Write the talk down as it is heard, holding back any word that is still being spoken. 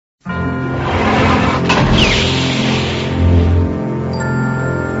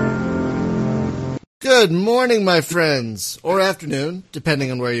Good morning, my friends, or afternoon, depending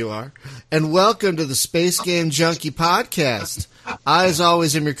on where you are, and welcome to the Space Game Junkie podcast. I, as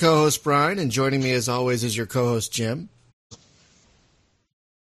always, am your co-host, Brian, and joining me, as always, is your co-host, Jim.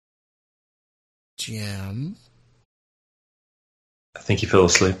 Jim? I think he fell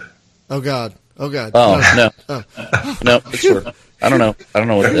asleep. Oh, God. Oh, God. No. No, it's working. I don't know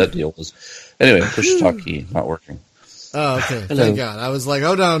what that deal was. Anyway, push the talk key, not working. Oh, okay. Hello. Thank God. I was like,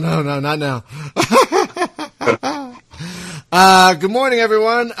 oh, no, not now. Good morning,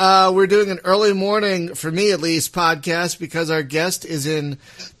 everyone. We're doing an early morning, for me at least, podcast because our guest is in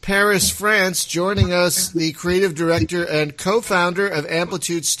Paris, France. Joining us, the creative director and co-founder of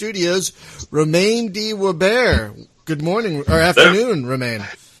Amplitude Studios, Romain de Weber. Good morning, or afternoon, Romain.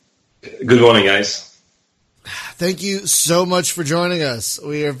 Good morning, guys. Thank you so much for joining us.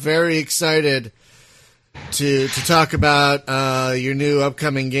 We are very excited to talk about your new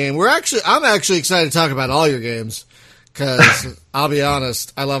upcoming game. I'm actually excited to talk about all your games because I'll be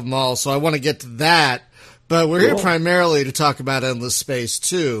honest, I love them all, so I want to get to that. But we're here primarily to talk about Endless Space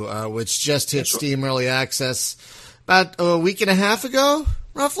 2, which just hit Steam Early Access about a week and a half ago,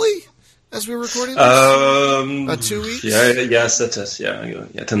 roughly, as we were recording this. About 2 weeks. Yes, that's us. Yeah,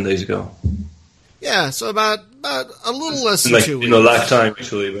 10 days ago. Yeah, so about a little less than 2 weeks. Lifetime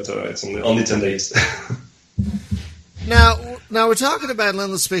actually, but it's only 10 days. Now we're talking about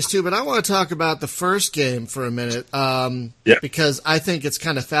Endless Space 2, but I want to talk about the first game for a minute, because I think it's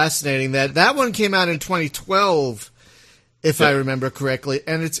kind of fascinating that one came out in 2012, if I remember correctly,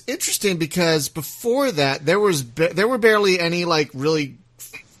 and it's interesting because before that there were barely any Space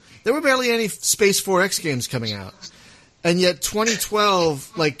 4X games coming out. And yet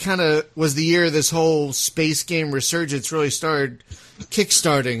 2012, kind of was the year this whole space game resurgence really started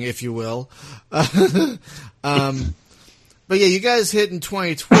kickstarting, if you will. But yeah, you guys hit in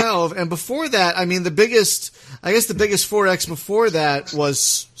 2012, and before that, I mean, the biggest 4X before that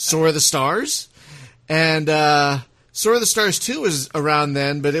was Soar of the Stars, and Soar of the Stars 2 was around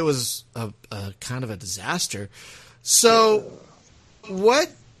then, but it was a kind of a disaster. So, I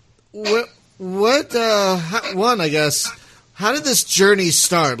guess, how did this journey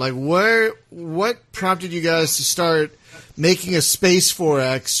start? What prompted you guys to start making a Space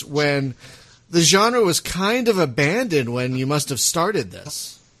 4X when the genre was kind of abandoned when you must have started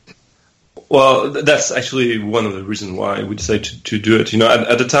this? Well, that's actually one of the reasons why we decided to do it.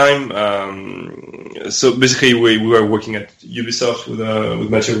 At the time, so basically we were working at Ubisoft with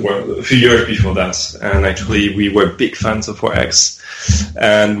Mathieu a few years before that, and actually we were big fans of 4X,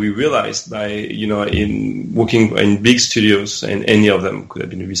 and we realized by in working in big studios, and any of them could have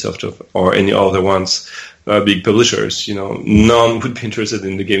been Ubisoft or any other ones. Big publishers, none would be interested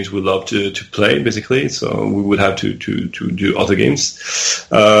in the games we love to play, basically. So we would have to do other games.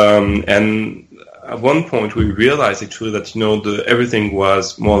 And at one point, we realized actually that everything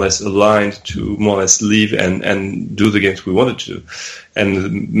was more or less aligned to more or less live and do the games we wanted to. And the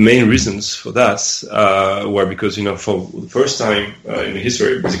main reasons for that were because for the first time in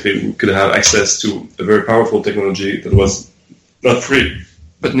history, basically, we could have access to a very powerful technology that was not free,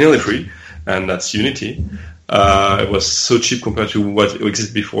 but nearly free. And that's Unity. It was so cheap compared to what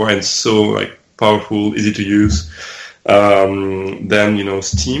existed before, and so powerful, easy to use. Then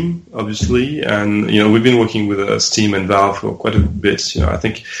Steam, obviously, and we've been working with Steam and Valve for quite a bit. I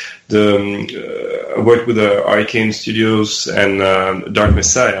think I worked with Arcane Studios, and Dark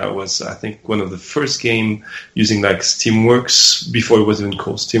Messiah was, I think, one of the first game using Steamworks before it was even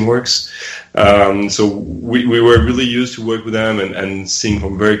called Steamworks. So we were really used to work with them and seeing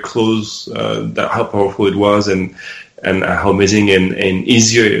from very close how powerful it was and how amazing and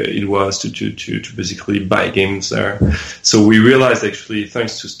easier it was to basically buy games there. So we realized actually,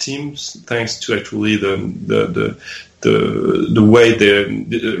 thanks to Steam, thanks to actually the way they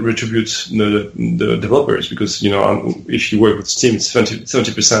retribute the developers, because if you work with Steam, it's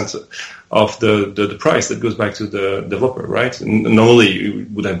 70% of the price that goes back to the developer, right? And normally it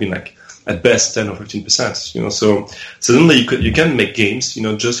would have been at best 10 or 15%. So suddenly you can make games,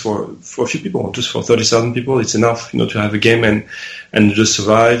 just for a few people, just for 30,000 people, it's enough, to have a game and just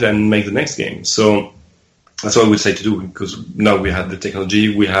survive and make the next game. So that's what I would say to do, because now we had the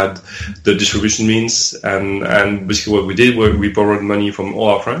technology, we had the distribution means, and basically what we did was we borrowed money from all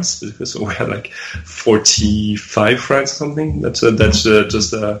our friends, basically. So we had 45 friends or something that's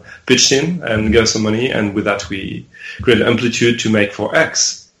just pitched in and gave us some money, and with that we created Amplitude to make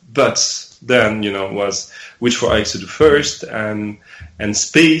 4X. But then, was which 4X to do first, and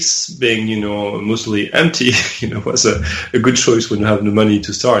space being, mostly empty, was a good choice when you have no money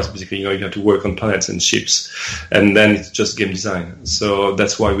to start. Basically, you have to work on planets and ships, and then it's just game design. So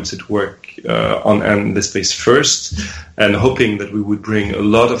that's why I would say to work on Endless Space first, and hoping that we would bring a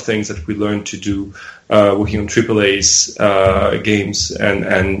lot of things that we learned to do working on AAA's games,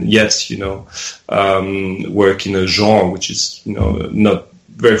 and yet, work in a genre which is, not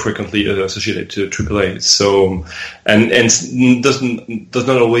very frequently associated to AAA. So, and does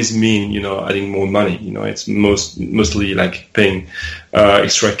not always mean, adding more money. It's mostly like paying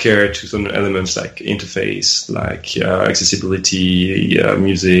extra care to some elements like interface, like accessibility,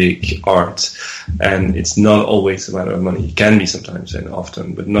 music, art, and it's not always a matter of money. It can be sometimes and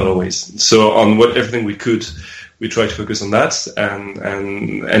often, but not always. So on everything we could, we try to focus on that, and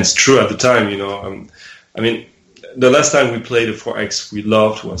it's true at the time. The last time we played a 4X we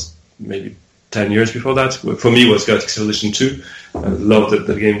loved was maybe 10 years before that. For me, it was Galactic Civilization 2. I loved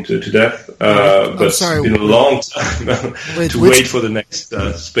that game to death. But it's been a long time wait for the next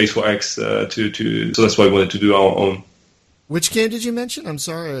Space 4X so that's why we wanted to do our own. Which game did you mention? I'm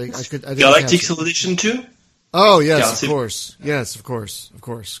sorry. I didn't Galactic Civilization 2? Oh, yes, of course. Yes, of course.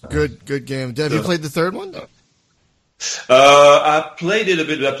 Good game. Have you played the third one? I played it a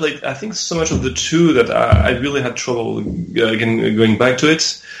bit. I think, so much of the 2 that I really had trouble going back to it.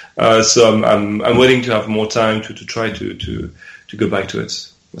 So I'm waiting to have more time to try to go back to it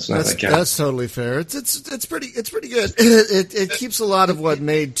as soon as I can. That's totally fair. It's pretty good. It keeps a lot of what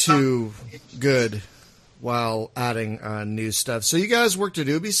made 2 good while adding new stuff. So you guys worked at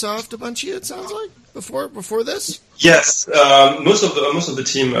Ubisoft a bunch of you, it sounds like, before this? Yes, most of the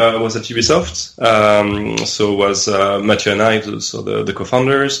team was at Ubisoft. So was Mathieu and I, so the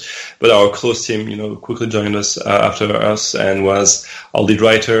co-founders. But our close team, quickly joined us after us, and was our lead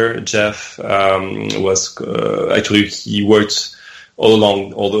writer Jeff. Was actually he worked all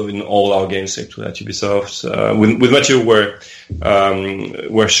along, although in all our games actually at Ubisoft. With Mathieu,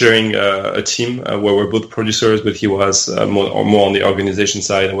 we're sharing a team where we're both producers, but he was more on the organization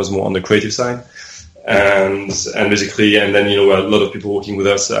side. I was more on the creative side. And basically, and then, a lot of people working with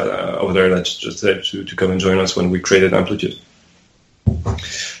us over there that just said to come and join us when we created Amplitude.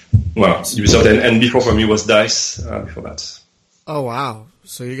 Well, Ubisoft, and before for me was DICE before that. Oh, wow.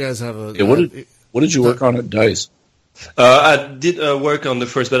 So you guys have a... Yeah, what did you work on at DICE? I did work on the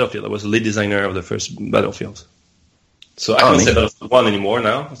first Battlefield. I was the lead designer of the first Battlefield. So I can't say Battlefield 1 anymore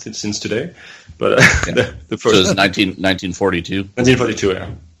now, since today. But the first... So it's 1942? 1942, yeah.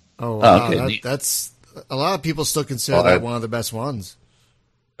 Oh, wow. Okay. That's a lot of people still consider that one of the best ones.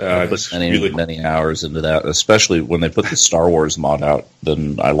 I put many hours into that, especially when they put the Star Wars mod out.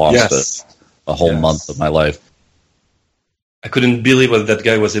 Then I lost a whole month of my life. I couldn't believe what that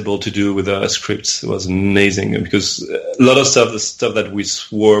guy was able to do with scripts. It was amazing, because a lot of the stuff that we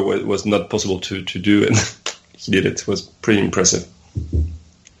swore was not possible to do, and he did it. It was pretty impressive.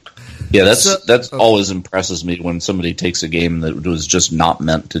 Yeah, that's always impresses me when somebody takes a game that was just not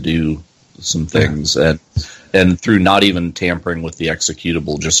meant to do some things, and through not even tampering with the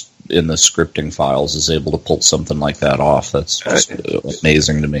executable, just in the scripting files, is able to pull something like that off. That's just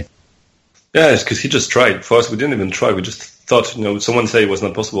amazing to me. Yeah, it's because he just tried. For us, we didn't even try. We just thought, someone said it was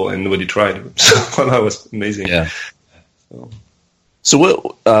not possible, and nobody tried. So that was amazing. Yeah. So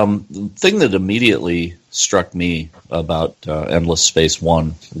what the thing that immediately struck me about Endless Space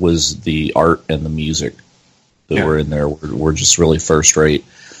 1 was the art and the music that were in there were just really first rate.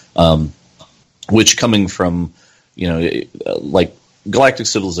 Which, coming from, like Galactic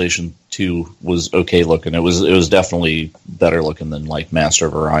Civilization 2 was okay looking. It was definitely better looking than like Master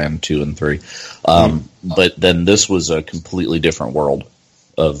of Orion 2 and 3. But then this was a completely different world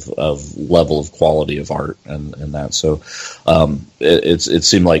of level of quality of art and that. So it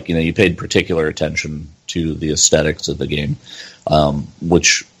seemed like, you paid particular attention to the aesthetics of the game,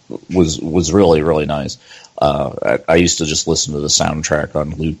 which was really, really nice. I used to just listen to the soundtrack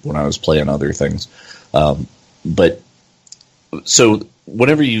on loop when I was playing other things. But so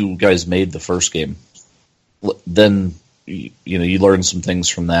whenever you guys made the first game, then you learned some things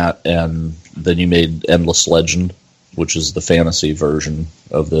from that, and then you made Endless Legend, which is the fantasy version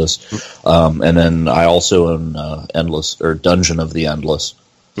of this. And then I also own Dungeon of the Endless,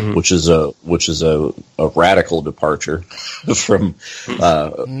 which is a radical departure from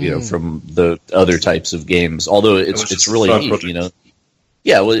from the other types of games. Although it's really neat,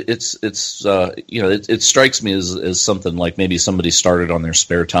 Yeah, well, it strikes me as something like maybe somebody started on their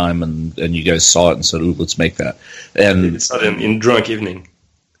spare time and you guys saw it and said, "Ooh, let's make that." And it's not in drunk evening.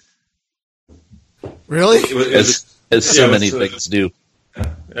 Really? As so many things do.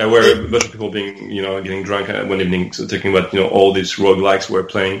 where a bunch of people being, getting drunk one evening, so talking about, all these roguelikes we're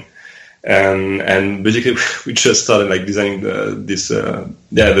playing. And basically we just started like designing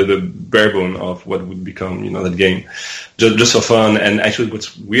the bare bone of what would become, that game, just for fun. And actually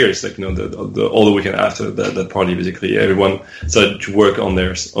what's weird is like, all the weekend after that party, basically everyone started to work on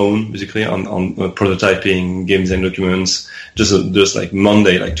their own, basically on prototyping, game design documents, just like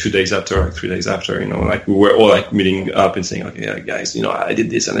Monday, like 2 days after, like 3 days after, like we were all like meeting up and saying, okay, yeah, guys, I did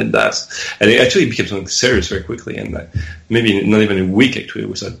this and I did that. And it actually became something serious very quickly. And maybe not even a week, actually,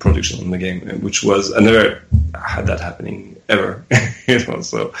 we started production on the game, which was, I never had that happening ever.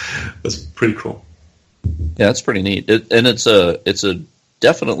 So that's pretty cool. Yeah, that's pretty neat. And it's a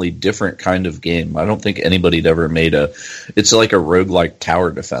definitely different kind of game. I don't think anybody'd ever made it's like a roguelike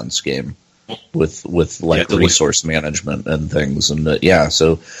tower defense game with like resource management and things. And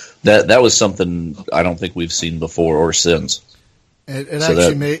so that was something I don't think we've seen before or since. It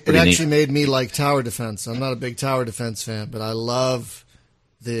actually made me like tower defense. I'm not a big tower defense fan, but I love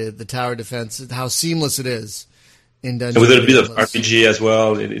the tower defense, how seamless it is in Dungeons. With a bit of RPG as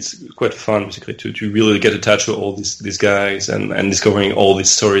well, it's quite fun basically to really get attached to all these guys and discovering all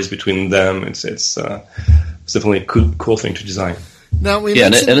these stories between them. It's definitely a cool thing to design. Now and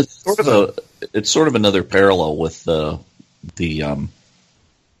it's sort of another parallel with the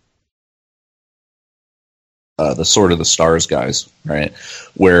Sword of the Stars guys, right?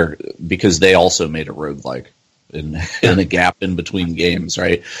 Where because they also made a roguelike in a gap in between games,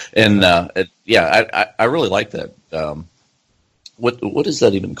 right? And I really like that. What is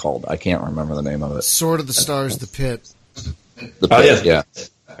that even called? I can't remember the name of it. Sword of the Stars, The Pit. The Pit, yeah.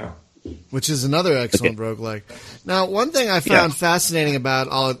 Which is another excellent roguelike. Now, one thing I found fascinating about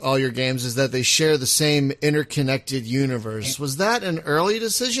all your games is that they share the same interconnected universe. Was that an early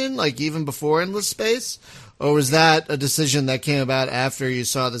decision, like even before Endless Space? Or was that a decision that came about after you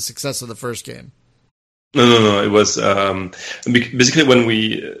saw the success of the first game? No. It was basically when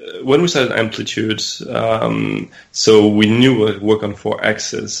we started Amplitude. So we knew we would work on 4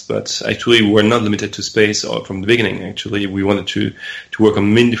 axes, but actually we're not limited to space from the beginning. Actually, we wanted to work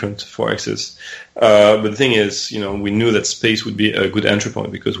on many different 4 axes. But the thing is, we knew that space would be a good entry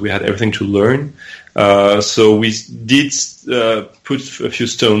point because we had everything to learn. So we did put a few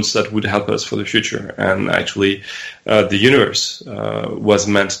stones that would help us for the future. And actually, the universe was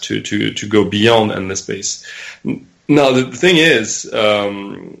meant to go beyond endless space. Now, the thing is,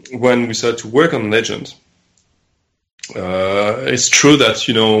 when we started to work on Legend, it's true that,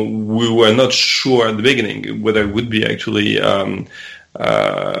 we were not sure at the beginning whether it would be actually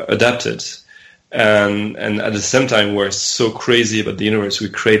adapted. And at the same time, we're so crazy about the universe we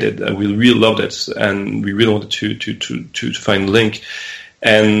created, and we really loved it, and we really wanted to find Link.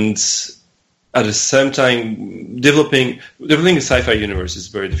 And at the same time, developing a sci-fi universe is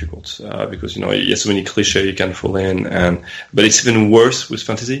very difficult because you have so many cliches you can fall in, but it's even worse with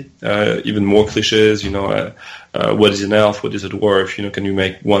fantasy. Even more cliches. What is an elf? What is a dwarf? Can you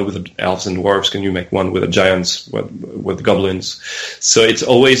make one with elves and dwarves? Can you make one with giants? With goblins? So it's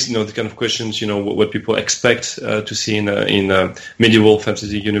always the kind of questions what people expect to see in a medieval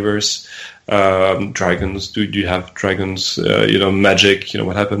fantasy universe. Dragons, do you have dragons, magic,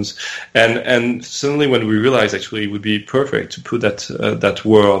 what happens? And suddenly when we realized actually it would be perfect to put that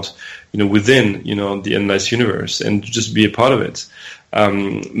world, within, the endless universe and just be a part of it,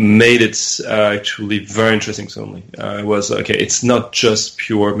 made it actually very interesting suddenly. It was, okay, it's not just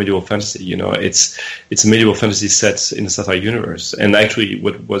pure medieval fantasy, it's a medieval fantasy set in a sci-fi universe. And actually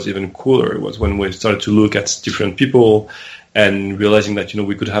what was even cooler was when we started to look at different people and realizing that,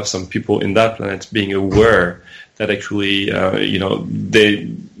 we could have some people in that planet being aware that actually,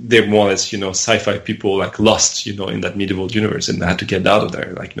 they're more or less, sci-fi people like lost, in that medieval universe and they had to get out of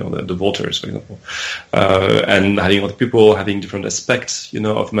there, like, the Volters, for example. And having other people having different aspects,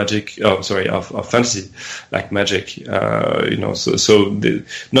 of magic, of fantasy, like magic, not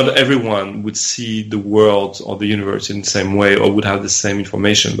everyone would see the world or the universe in the same way or would have the same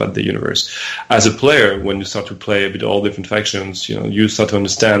information about the universe. As a player, when you start to play with all different factions, you start to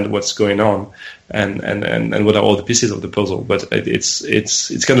understand what's going on and what are all the pieces of the puzzle. But it's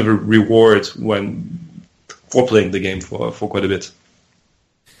kind of a reward for playing the game for quite a bit.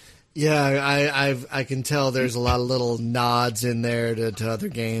 Yeah, I can tell there's a lot of little nods in there to other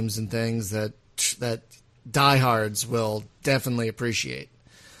games and things that diehards will definitely appreciate.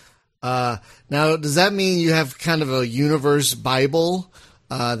 Now, does that mean you have kind of a universe Bible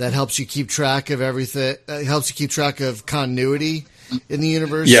that helps you keep track of everything? Helps you keep track of continuity in the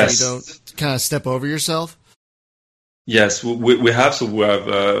universe, yes. So you don't kind of step over yourself? Yes, we have. So we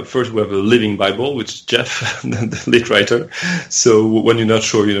have first we have a living Bible, which is Jeff, the lead writer. So when you're not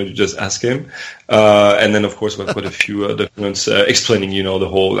sure, you just ask him. And then of course we've got a few documents explaining, the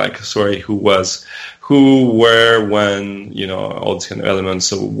whole story, who, where, when, all these kind of elements.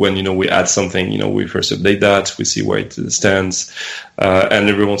 So when we add something, we first update that, we see where it stands, and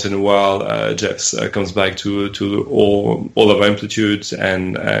every once in a while, Jeff comes back to all of our amplitudes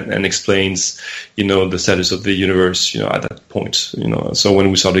and explains, the status of the universe, at that point, So when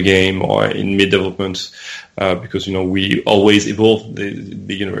we start a game or in mid development, because we always evolve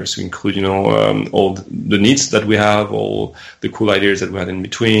the universe to include all the needs that we have, all the cool ideas that we had in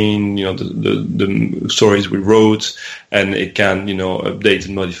between, the stories we wrote, and it can update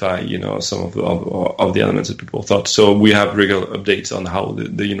and modify some of the elements that people thought. So we have regular updates on how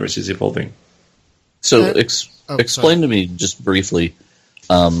the universe is evolving. So explain to me just briefly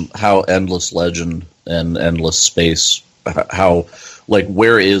how Endless Legend and Endless Space,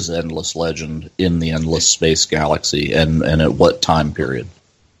 where is Endless Legend in the Endless Space galaxy, and at what time period?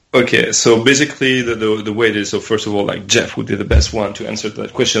 Okay, so basically the way it is, so first of all, Jeff would be the best one to answer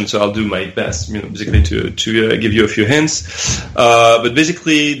that question, so I'll do my best, basically to give you a few hints. But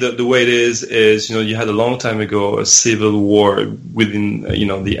basically the way it is, you had a long time ago a civil war within,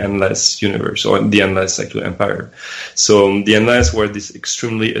 the Endless universe, or the Endless actual empire. So the Endless were these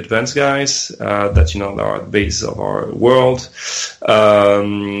extremely advanced guys, that, are at the base of our world.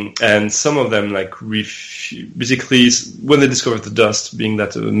 And some of them, basically, when they discovered the dust being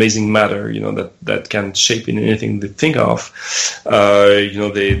that amazing matter, that can shape in anything they think of,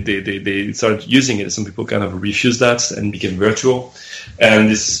 they started using it. Some people kind of refused that and became virtual. And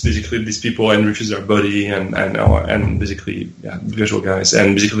this basically these people and refuse their body and basically virtual guys.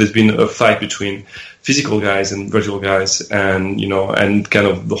 And basically there's been a fight between physical guys and virtual guys, and kind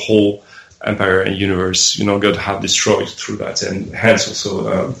of the whole empire and universe, got half destroyed through that, and hence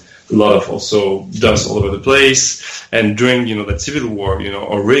also a lot of also dust all over the place. And during that civil war,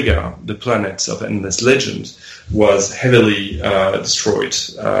 Auriga, the planet of Endless Legend, was heavily destroyed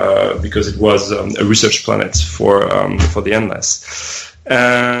because it was a research planet for the Endless,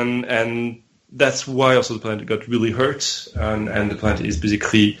 and that's why also the planet got really hurt, and the planet is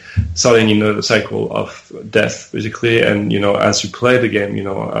basically starting in a cycle of death, basically. And as you play the game,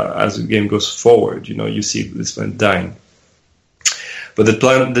 as the game goes forward, you see this planet dying. But the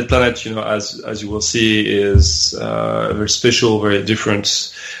planet, as you will see, is very special, very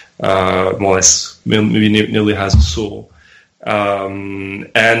different, more or less, maybe nearly has a soul.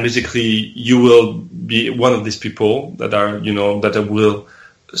 And basically, you will be one of these people that are, that will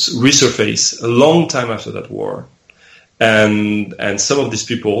resurface a long time after that war. And some of these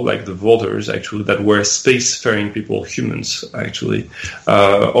people, like the Vaulters, actually, that were spacefaring people, humans, actually,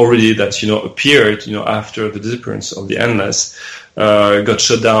 already that, appeared, after the disappearance of the Endless, got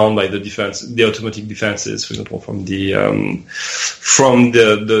shut down by the automatic defenses, for example, from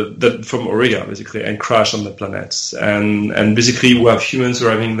Auriga, basically, and crashed on the planet. And basically we have humans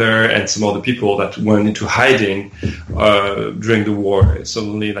arriving there, and some other people that went into hiding during the war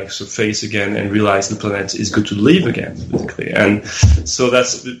suddenly surface again and realize the planet is good to live again, basically. And so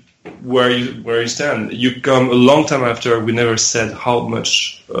that's where you stand. You come a long time after. We never said how long,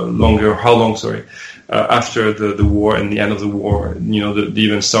 after the war and the end of the war, the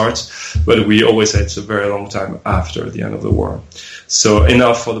event starts, but we always say it's a very long time after the end of the war. So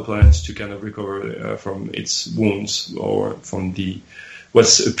enough for the planet to kind of recover from its wounds, or from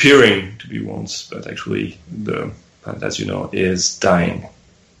what's appearing to be wounds, but actually the planet, as you know, is dying.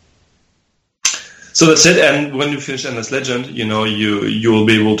 So that's it. And when you finish Endless Legend, you will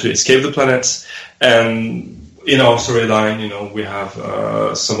be able to escape the planet. And in our storyline, we have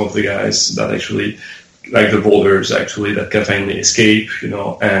some of the guys that actually, like the Boulders, actually, that can finally escape,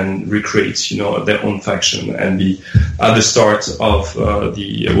 and recreate, their own faction and be at the start of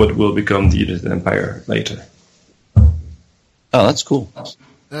what will become the United Empire later. Oh, that's cool.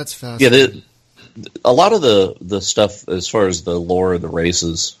 That's fascinating. Yeah, a lot of the stuff as far as the lore of the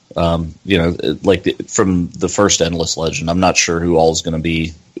races, from the first Endless Legend, I'm not sure who all is going to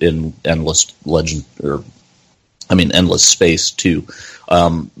be in Endless Legend, Endless Space too.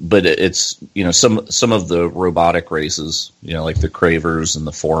 But it's, some of the robotic races, like the Cravers and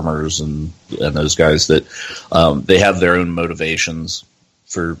the Formers and those guys that, they have their own motivations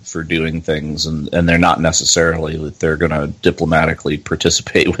for doing things, and they're not necessarily that they're going to diplomatically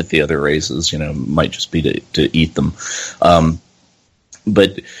participate with the other races. Might just be to eat them.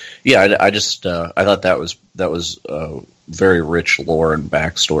 But yeah, I thought that was a very rich lore and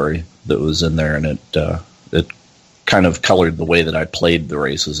backstory that was in there, and it kind of colored the way that I played the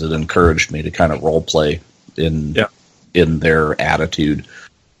races. It encouraged me to kind of role play in in their attitude.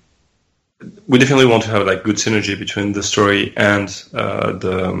 We definitely want to have like good synergy between the story and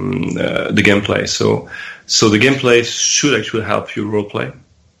the gameplay. So the gameplay should actually help you roleplay.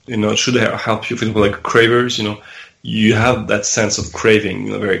 It should help you, for example, like cravers. You have that sense of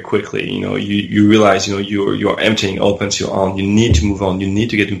craving very quickly. You realize you're emptying all plants you're on. You need to move on. You need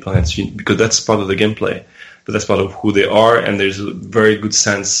to get new plants because that's part of the gameplay. But that's part of who they are, and there's a very good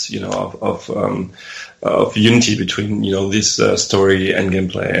sense of unity between this story and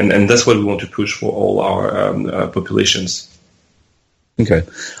gameplay, and that's what we want to push for all our populations. Okay,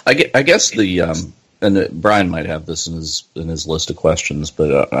 I guess and Brian might have this in his list of questions,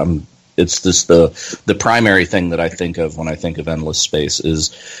 but it's the primary thing that I think of when I think of Endless Space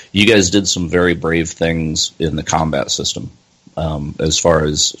is you guys did some very brave things in the combat system. As far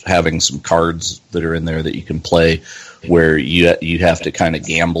as having some cards that are in there that you can play, where you have to kind of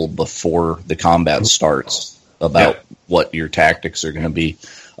gamble before the combat starts about what your tactics are going to be,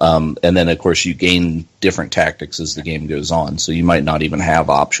 and then of course you gain different tactics as the game goes on. So you might not even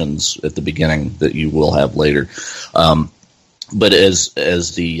have options at the beginning that you will have later. But as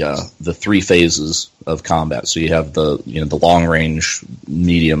the three phases of combat, so you have the long range,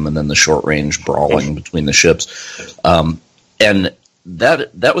 medium, and then the short range brawling between the ships. And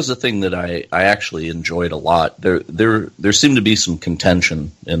that was the thing that I actually enjoyed a lot. There seemed to be some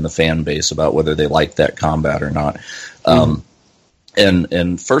contention in the fan base about whether they liked that combat or not.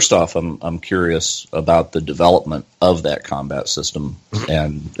 And first off, I'm curious about the development of that combat system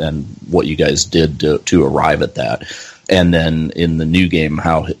and what you guys did to arrive at that. And then in the new game,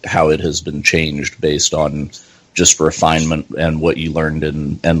 how it has been changed based on just refinement and what you learned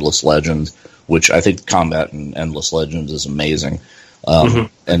in Endless Legends, which I think combat in Endless Legends is amazing,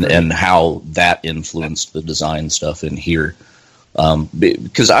 and how that influenced the design stuff in here.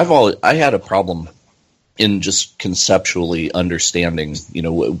 Because I had a problem in just conceptually understanding,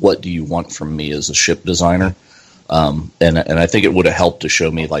 what do you want from me as a ship designer, and I think it would have helped to show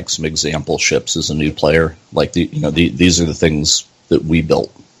me like some example ships as a new player, like these are the things that we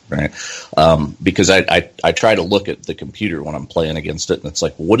built. Right, because I try to look at the computer when I'm playing against it, and it's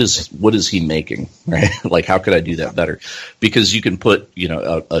like, what is he making? Right, like how could I do that better? Because you can put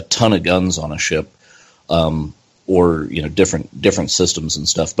a ton of guns on a ship, or different systems and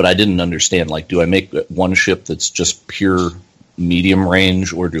stuff. But I didn't understand, like, do I make one ship that's just pure medium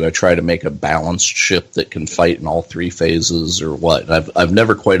range, or do I try to make a balanced ship that can fight in all three phases, or what? I've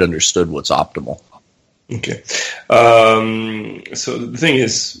never quite understood what's optimal. Okay. So the thing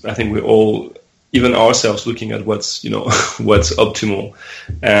is, I think we're all, even ourselves, looking at what's optimal,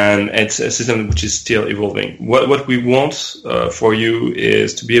 and it's a system which is still evolving. What we want for you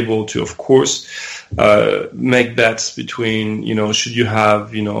is to be able to, of course, make bets between, should you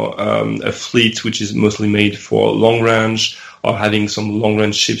have, a fleet which is mostly made for long range, or having some long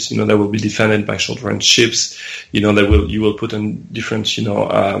range ships, that will be defended by short range ships, you will put on different,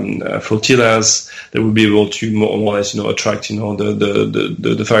 flotillas that will be able to more or less, attract,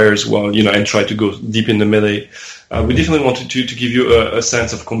 the fires while, and try to go deep in the melee. We definitely wanted to give you a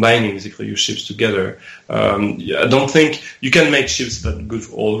sense of combining basically your ships together. I don't think you can make ships that good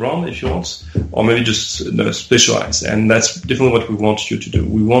all around if you want, or maybe just specialize. And that's definitely what we want you to do.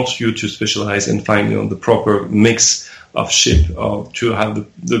 We want you to specialize and find, the proper mix of ship to have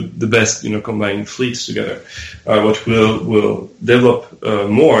the best, combined fleets together. What we'll develop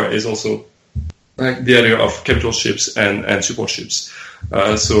more is also like the idea of capital ships and support ships.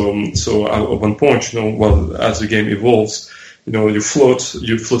 So at one point, as the game evolves, your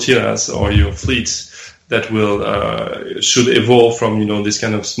flotillas or your fleets that will should evolve from this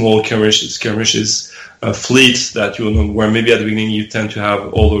kind of small skirmishes fleets that where maybe at the beginning you tend to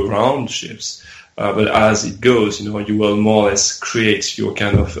have all around ships. But as it goes, you will more or less create your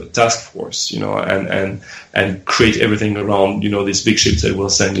kind of task force, and create everything around, these big ships that will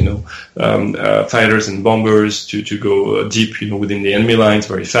send, fighters and bombers to go deep, within the enemy lines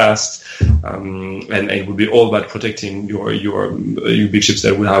very fast. And it will be all about protecting your big ships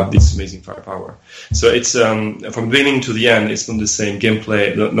that will have this amazing firepower. So it's, from beginning to the end, it's not the same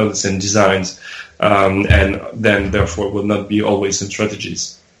gameplay, not the same designs, and then therefore will not be always some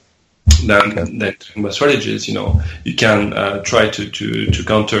strategies. Then talking about strategies, you can try to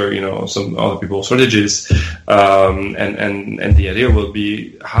counter, some other people's strategies, and the idea will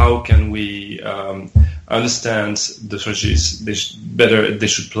be how can we understand the strategies they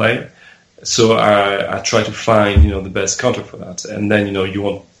should play. So I try to find the best counter for that, and then you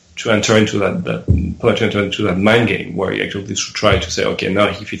want to enter into that mind game where you actually should try to say, okay, now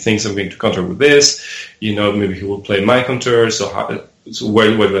if he thinks I'm going to counter with this, maybe he will play my counter. So so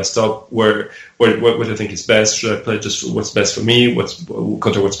where do I stop? What I think is best? Should I play just what's best for me?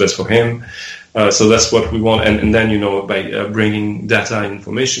 Counter what's best for him? So that's what we want, and then by bringing data and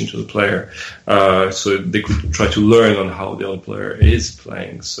information to the player, so they could try to learn on how the other player is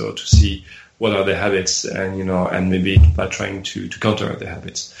playing. So to see what are their habits, and maybe by trying to counter their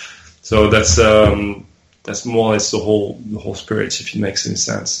habits. So that's more or less the whole spirit, if it makes any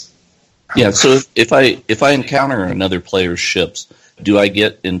sense. Yeah. So if I encounter another player's ships, do I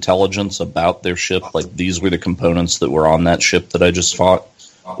get intelligence about their ship? Like, these were the components that were on that ship that I just fought?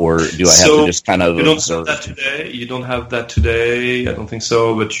 Or do I have to just kind of observe? You don't have that today. I don't think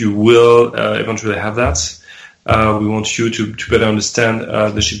so, but you will eventually have that. We want you to better understand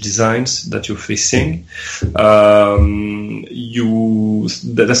the ship designs that you're facing. That's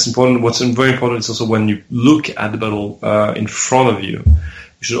important. What's very important is also when you look at the battle in front of you,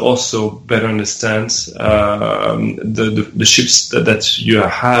 you should also better understand the ships that you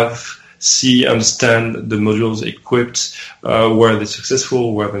have. Understand the modules equipped, where they're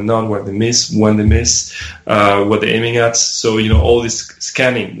successful, where they're not, where they miss, when they miss, what they're aiming at. So, all this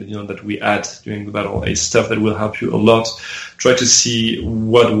scanning, that we add during the battle is stuff that will help you a lot. Try to see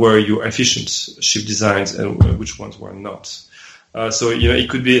what were your efficient ship designs and which ones were not. So, it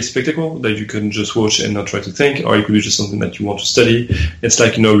could be a spectacle that you can just watch and not try to think, or it could be just something that you want to study. It's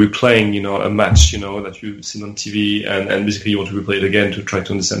like, replaying, a match, that you've seen on TV, and basically you want to replay it again to try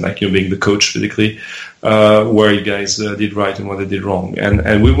to understand, like, being the coach, basically, where you guys did right and what they did wrong.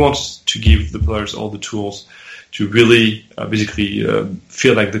 And we want to give the players all the tools to really, basically,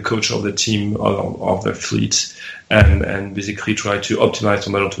 feel like the coach of the team, of their fleet, and basically try to optimize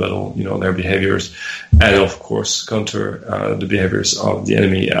from battle to battle, their behaviors, and of course counter the behaviors of the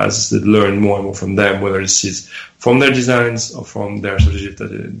enemy as they learn more and more from them, whether this is from their designs or from their strategies that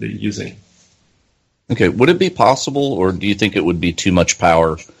they're using. Okay, would it be possible, or do you think it would be too much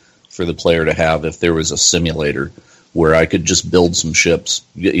power for the player to have if there was a simulator where I could just build some ships,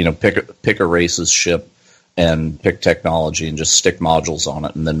 pick a race's ship and pick technology and just stick modules on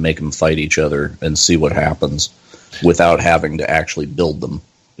it and then make them fight each other and see what happens without having to actually build them?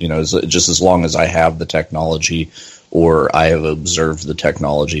 Just as long as I have the technology or I have observed the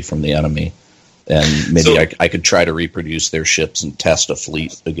technology from the enemy, and maybe I could try to reproduce their ships and test a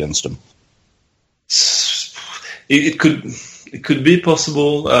fleet against them. It could be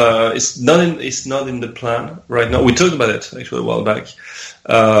possible. It's not in the plan right now. We talked about it actually a while back.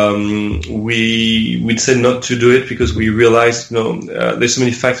 We'd said not to do it because we realized, there's so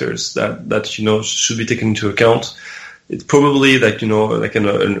many factors that should be taken into account. It's probably like an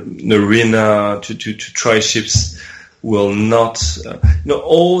arena to try ships will not.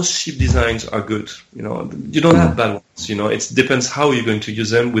 All ship designs are good. You don't have bad ones. It depends how you're going to use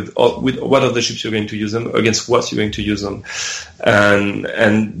them with what other ships you're going to use them against, what you're going to use them,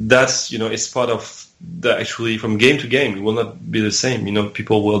 and that's it's part of. Actually, from game to game, it will not be the same.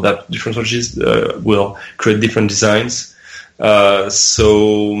 People will adapt different strategies, will create different designs.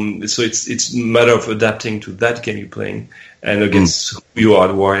 So it's a matter of adapting to that game you're playing and against who you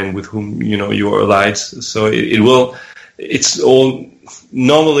are and with whom you are allied. So it will. It's all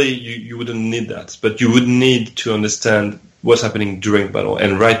normally you wouldn't need that, but you would need to understand what's happening during the battle.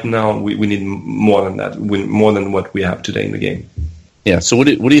 And right now, we need more than that, more than what we have today in the game. Yeah. So what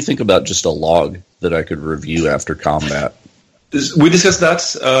do you think about just a log that I could review after combat? We discussed that.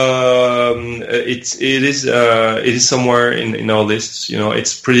 It is somewhere in our lists.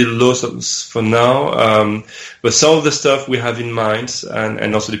 It's pretty low for now. But some of the stuff we have in mind,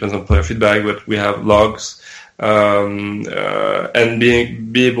 and also depends on player feedback. But we have logs, and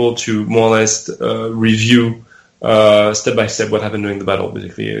be able to more or less review step by step what happened during the battle.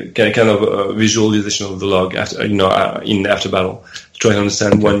 Basically, kind of a visualization of the log after in after battle. Try to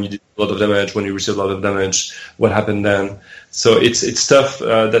understand when you did a lot of damage, when you received a lot of damage, what happened then. So it's stuff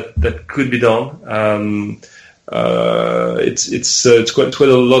that could be done. It's quite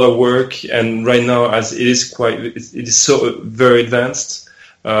a lot of work, and right now, as it is so very advanced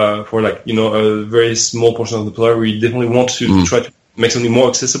for a very small portion of the player, we definitely want to try to make something more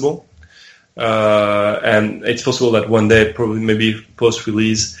accessible. And it's possible that one day, probably maybe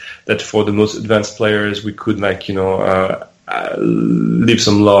post-release, that for the most advanced players, we could leave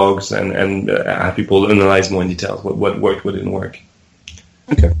some logs and have people analyze more in detail what worked, what didn't work.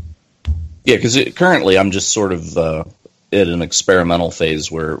 Okay. Yeah, because currently I'm just sort of at an experimental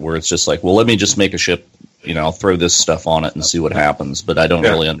phase where it's just like, well, let me just make a ship I'll throw this stuff on it and see what happens. But I don't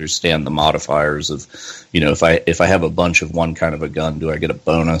really understand the modifiers of, if I have a bunch of one kind of a gun, do I get a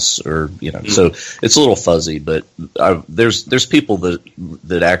bonus or, so it's a little fuzzy, but there's people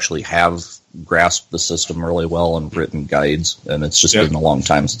that actually have grasped the system really well and written guides, and it's just been a long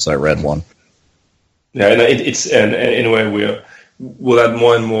time since I read one. Yeah, and and in a way we'll add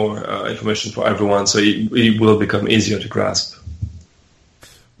more and more information for everyone, so it will become easier to grasp.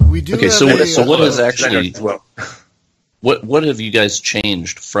 We do. Okay, so what is actually what have you guys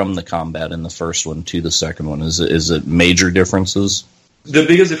changed from the combat in the first one to the second one? Is it major differences? The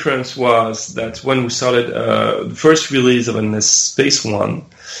biggest difference was that when we started the first release of Endless Space 1,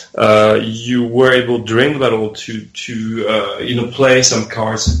 you were able during the battle to play some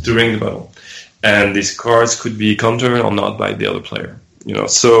cards during the battle, and these cards could be countered or not by the other player.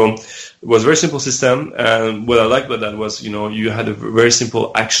 So it was a very simple system, and what I liked about that was, you had a very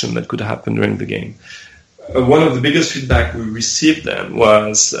simple action that could happen during the game. One of the biggest feedback we received then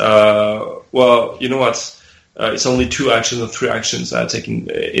was, it's only 2 actions or 3 actions that are taken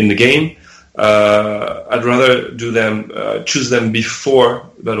in the game. I'd rather do them, choose them before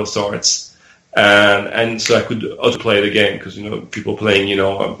battle starts, and so I could autoplay the game, because people playing a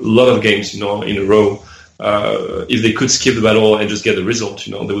lot of games in a row. If they could skip the battle and just get the result,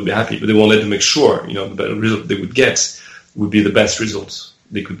 they would be happy. But they wanted to make sure, the result they would get would be the best result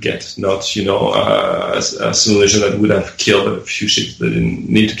they could get, not, a simulation that would have killed a few ships they didn't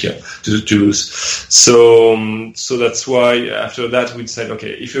need to kill to lose. So that's why after that we decided,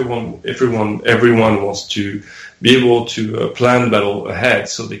 okay, if everyone wants to be able to plan the battle ahead,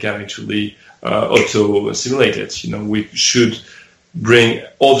 so they can actually auto simulate it. We should bring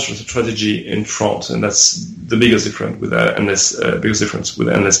all the strategy in front, and that's the biggest difference with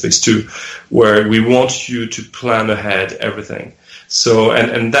Endless Space 2, where we want you to plan ahead everything. So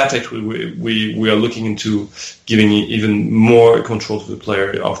and that actually we are looking into giving even more control to the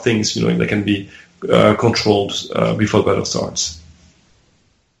player of things that can be controlled before the battle starts.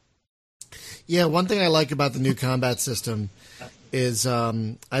 Yeah, one thing I like about the new combat system is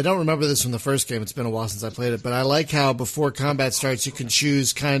I don't remember this from the first game. It's been a while since I played it, but I like how before combat starts you can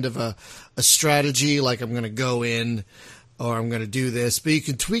choose kind of a strategy, like I'm going to go in or I'm going to do this, but you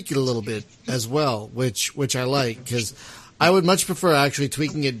can tweak it a little bit as well, which I like, because I would much prefer actually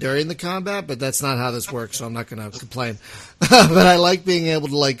tweaking it during the combat, but that's not how this works, so I'm not going to complain. But I like being able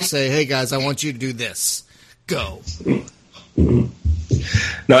to say, hey guys, I want you to do this. Go.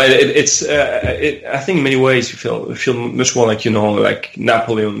 No, I think in many ways you feel much more like like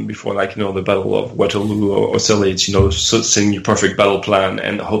Napoleon before, the Battle of Waterloo or Austerlitz, setting your perfect battle plan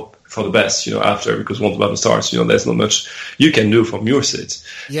and hope for the best, after, because once the battle starts, there's not much you can do from your seat.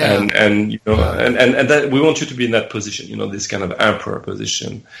 Yeah. And that we want you to be in that position, this kind of emperor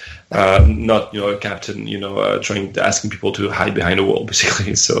position, not, a captain, asking people to hide behind a wall,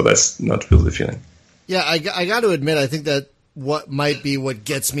 basically. So that's not really the feeling. Yeah, I got to admit, I think that what might be what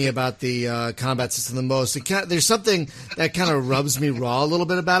gets me about the combat system the most. There's something that kind of rubs me raw a little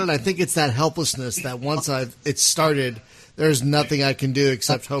bit about it. I think it's that helplessness that once it's started, there's nothing I can do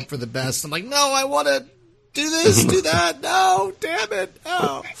except hope for the best. I'm like, no, I want to do this, do that. No, damn it,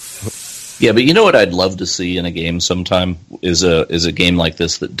 no. Yeah, but you know what I'd love to see in a game sometime is a game like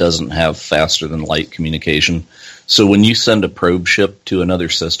this that doesn't have faster than light communication. So when you send a probe ship to another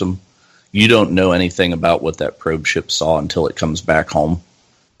system, you don't know anything about what that probe ship saw until it comes back home,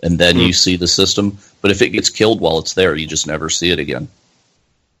 and then you see the system. But if it gets killed while it's there, you just never see it again.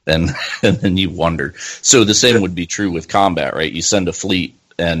 And then you wonder. So the same would be true with combat, right? You send a fleet,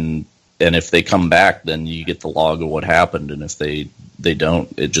 and if they come back, then you get the log of what happened, and if they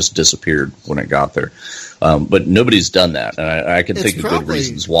don't, it just disappeared when it got there. But nobody's done that, and I can think of good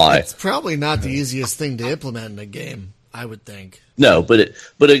reasons why. It's probably not the easiest thing to implement in a game, I would think. No, but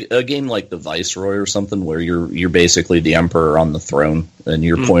a game like the Viceroy or something, where you're basically the emperor on the throne, and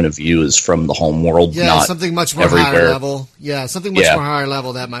your point of view is from the home world. Yeah, not something much more everywhere. higher level. Yeah, something much more higher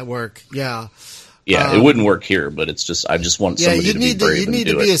level that might work. Yeah. Yeah, it wouldn't work here, but it's just I just want somebody to be brave and do it. You need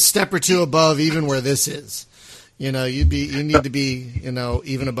to be a step or two above even where this is. You need to be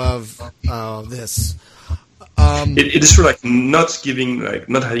even above this. It is true,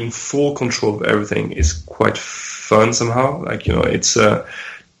 not having full control of everything is quite fun somehow. It's to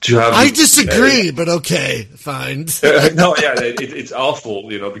have. I disagree, but okay, fine. No, yeah, it's awful,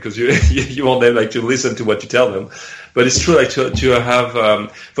 because you want them to listen to what you tell them. But it's true, to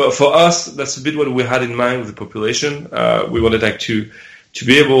have. For us, that's a bit what we had in mind with the population. We wanted to to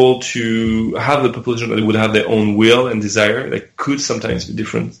be able to have the population that would have their own will and desire that could sometimes be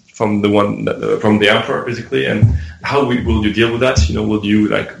different from the one that, from the emperor, basically. And how will you deal with that? Will you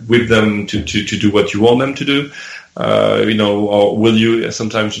like whip them to do what you want them to do? Or will you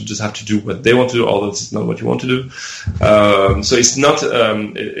sometimes you just have to do what they want to do, although it's not what you want to do? So it's not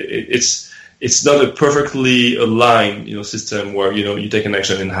it's not a perfectly aligned system where you take an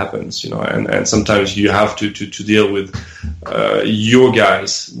action and it happens. And sometimes you have to deal with your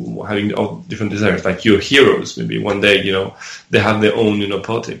guys having all different desires, like your heroes. Maybe one day they have their own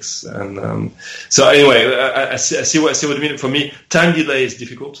politics. And so anyway, I see what you mean. For me, time delay is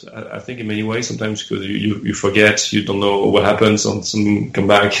difficult. I think in many ways sometimes because you forget, you don't know what happens, on something come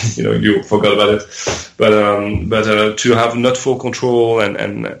back, you forgot about it. But to have not full control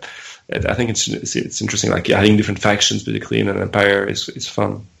and I think it's interesting, like having different factions basically in an empire is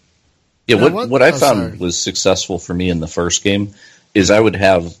fun. Yeah, what I found was successful for me in the first game is I would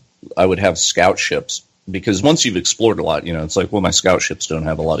have scout ships, because once you've explored a lot, it's like, well, my scout ships don't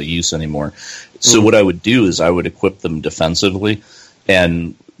have a lot of use anymore. So what I would do is I would equip them defensively,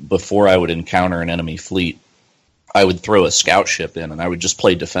 and before I would encounter an enemy fleet, I would throw a scout ship in, and I would just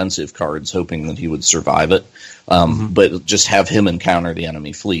play defensive cards, hoping that he would survive it. But just have him encounter the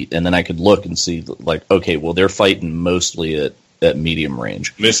enemy fleet, and then I could look and see, like, okay, well, they're fighting mostly at medium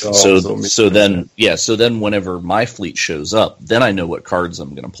range. So then whenever my fleet shows up, then I know what cards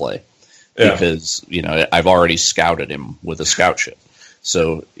I'm going to play, because I've already scouted him with a scout ship.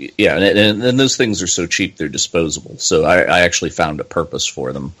 So yeah, and those things are so cheap they're disposable. So I actually found a purpose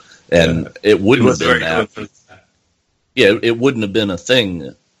for them, and it wouldn't have been that. Yeah, it wouldn't have been a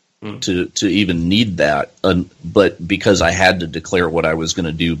thing to even need that, but because I had to declare what I was going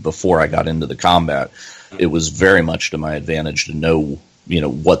to do before I got into the combat, it was very much to my advantage to know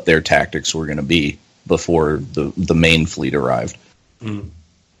what their tactics were going to be before the main fleet arrived. Yeah,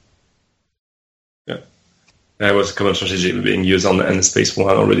 that was a common strategy being used on the Space One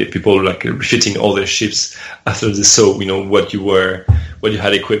already. People like refitting all their ships after they saw what you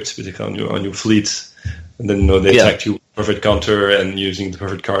had equipped basically on your fleet. And then they attacked you with perfect counter, and using the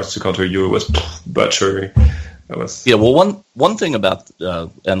perfect cards to counter you was butchery. Well, one thing about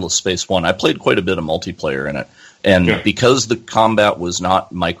Endless Space 1, I played quite a bit of multiplayer in it, and because the combat was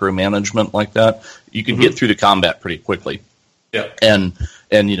not micromanagement like that, you could get through the combat pretty quickly. Yeah, and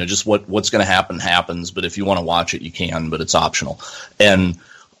just what's going to happen happens, but if you want to watch it, you can, but it's optional. And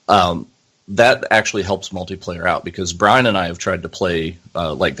that actually helps multiplayer out, because Brian and I have tried to play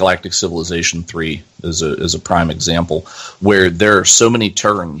like Galactic Civilization 3 as a prime example, where there are so many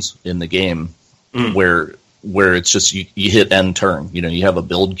turns in the game where it's just you hit end turn. You have a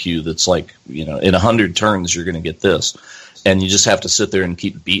build queue that's like, in 100 turns you're going to get this, and you just have to sit there and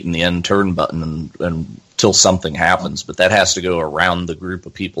keep beating the end turn button until something happens. But that has to go around the group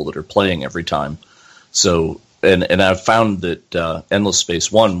of people that are playing every time. So. And I've found that Endless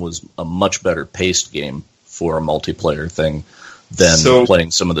Space 1 was a much better paced game for a multiplayer thing than playing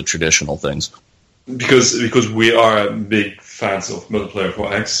some of the traditional things. Because we are big fans of multiplayer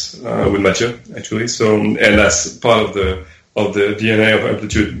for X with Mathieu, actually. So, and that's part of the DNA of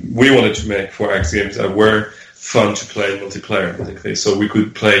Amplitude. We wanted to make 4X games that were fun to play multiplayer, basically. So we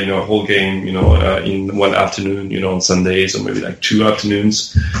could play, a whole game, in one afternoon, on Sundays, or maybe like 2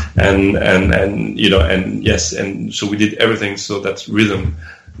 afternoons, and so we did everything so that rhythm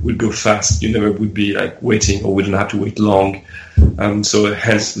would go fast. You never would be like waiting, or we didn't have to wait long. So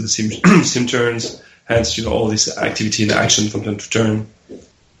hence the sim turns, hence all this activity and action from turn to turn.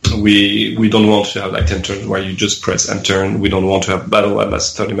 We don't want to have like 10 turns where you just press and turn. We don't want to have battle that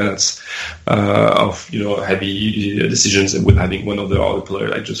lasts 30 minutes of heavy decisions, with having one of the other player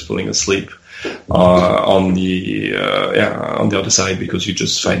like just falling asleep on the other side, because you're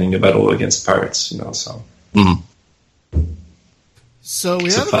just fighting a battle against pirates. So. So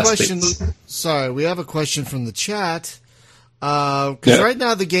we have a question. Sorry, we have a question from the chat. Because right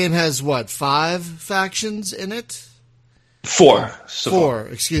now the game has 5 factions in it. 4.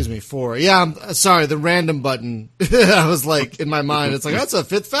 Four. Yeah, I'm sorry, the random button. I was like, in my mind, it's like, that's a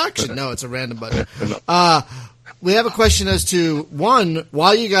 5th faction. No, it's a random button. We have a question as to, 1,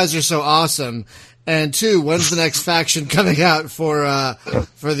 why you guys are so awesome, and 2, when's the next faction coming out for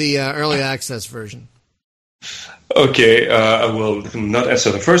the early access version? Okay, I will not answer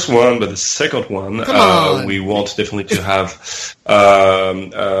the first one, but the second one, we want definitely to have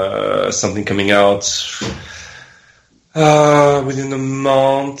something coming out within a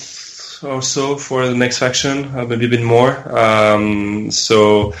month or so for the next faction, maybe a bit more.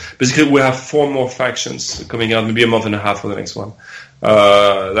 So basically, we have 4 more factions coming out, maybe a month and a half for the next one.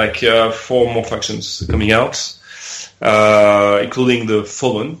 4 more factions coming out. including the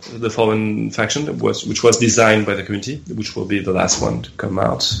Fallen faction, which was designed by the community, which will be the last one to come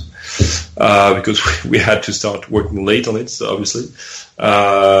out, because we had to start working late on it, so obviously.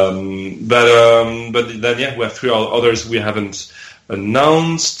 But then, yeah, we have 3 others we haven't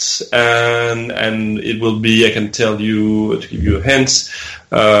announced, and it will be, I can tell you, to give you a hint,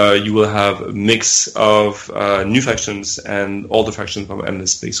 you will have a mix of new factions and all the factions from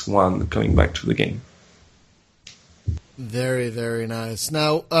Endless Space 1 coming back to the game. Very, very nice.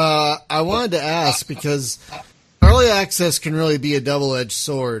 Now, I wanted to ask, because early access can really be a double-edged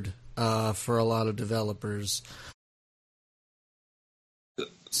sword for a lot of developers.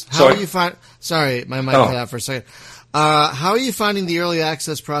 How are you Sorry, my mic cut out for a second. How are you finding the early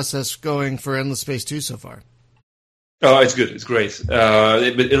access process going for Endless Space 2 so far? Oh, it's good. It's great. But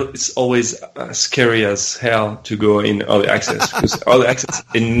it's always scary as hell to go in early access, because early access,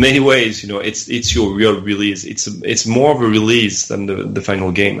 in many ways, it's your real release. It's more of a release than the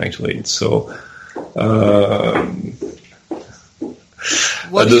final game, actually. So,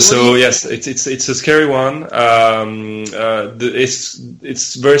 yes, it's a scary one.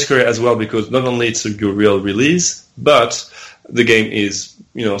 It's very scary as well, because not only it's your real release, but the game is,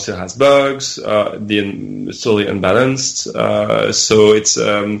 still has bugs, it's totally unbalanced, so it's,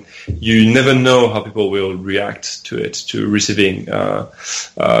 you never know how people will react to it, to receiving, an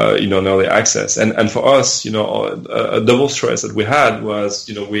early access. And for us, a double stress that we had was,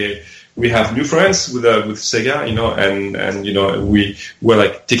 we have new friends with Sega, and we were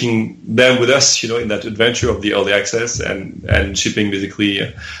like taking them with us, in that adventure of the early access and shipping basically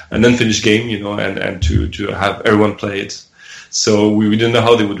an unfinished game, and to have everyone play it. So we didn't know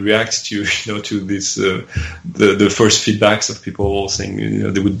how they would react to to this the first feedbacks of people saying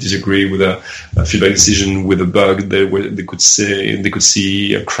they would disagree with a feedback decision with a bug they could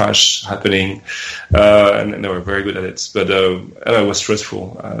see a crash happening, and they were very good at it. But it was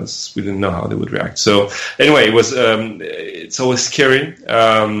stressful as we didn't know how they would react. So anyway, it was it's always scary.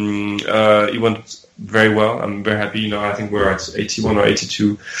 It went very well. I'm very happy. I think we're at 81 or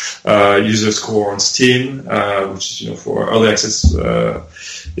 82 user score on Steam, which is, for early access,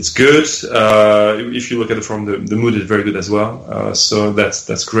 it's good. If you look at it from the mood, is very good as well. So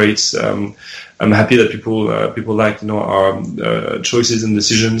that's great. I'm happy that people like our choices and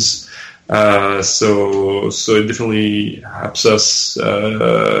decisions. So it definitely helps us,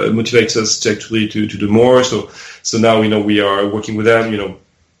 motivates us to actually to do more. So now we are working with them.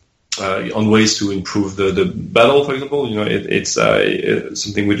 On ways to improve the battle, for example. It's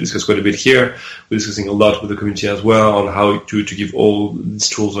something we discuss quite a bit here. We're discussing a lot with the community as well on how to give all these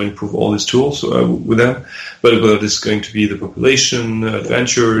tools or improve all these tools with them. But whether this is going to be the population,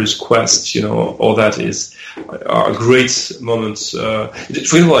 adventures, quests, all that are great moments. For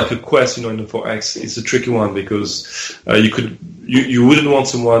example, like a quest, in the 4X, it's a tricky one because you wouldn't want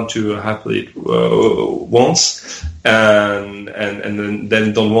someone to have played once and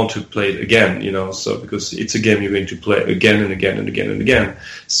then don't want to play it again, so because it's a game you're going to play again and again and again and again,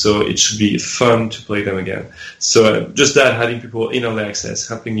 so it should be fun to play them again. So just that, having people in early access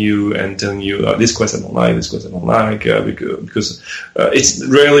helping you and telling you this quest I don't like, this quest I don't like, because it's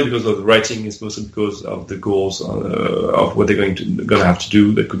rarely because of the writing, it's mostly because of the goals of what they're going to have to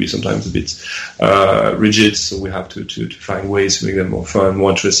do. That could be sometimes a bit rigid, so we have to find ways to make them more fun, more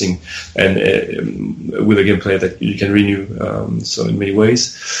interesting, and with a gameplay that you can renew. So in many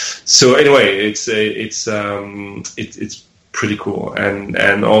ways. So anyway, it's pretty cool,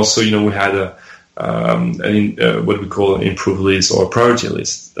 and also we had what we call an improved list or priority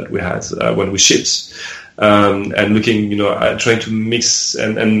list that we had when we shipped. And looking, trying to mix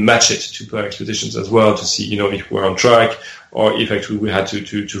and match it to player expectations as well to see, if we're on track or if actually we had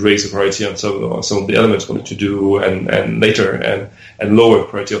to raise the priority on some of the elements we wanted to do and later and lower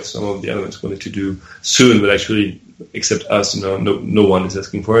priority of some of the elements we wanted to do soon, but actually except us, no one is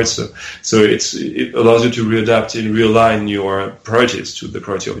asking for it. So it allows you to readapt and realign your priorities to the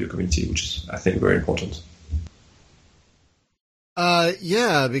priority of your community, which is, I think, very important.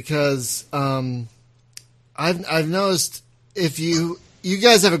 Yeah, because I've noticed if you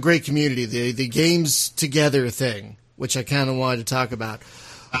guys have a great community, the games together thing, which I kind of wanted to talk about.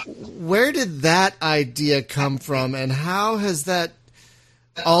 Where did that idea come from, and how has that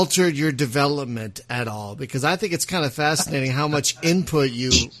altered your development at all? Because I think it's kind of fascinating how much input you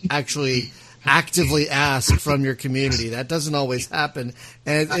actually actively ask from your community. That doesn't always happen,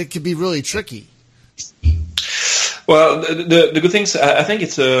 and it can be really tricky. Well, the good things, I think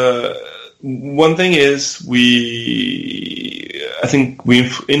it's one thing is I think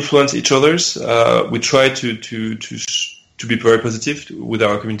we influence each other's. We try to be very positive with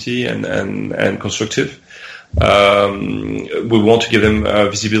our community and constructive. We want to give them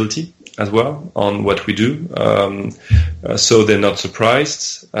visibility as well on what we do, so they're not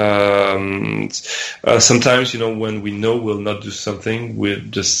surprised. Sometimes, when we know we'll not do something, we'll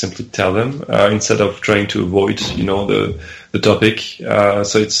just simply tell them instead of trying to avoid, the topic.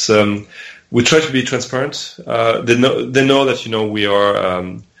 So it's we try to be transparent. They know that we are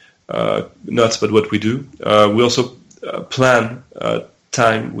nuts about what we do. We also plan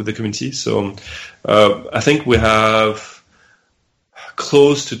time with the community. So I think we have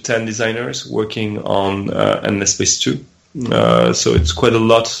close to 10 designers working on Endless Space 2. So it's quite a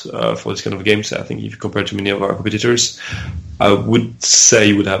lot for this kind of games. I think if you compare to many of our competitors, I would say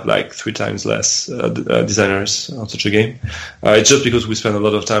you would have like 3 times less designers on such a game. It's just because we spend a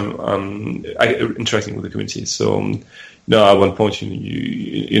lot of time interacting with the community. So at one point,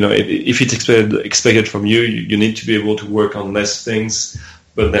 if it's expected from you, you need to be able to work on less things.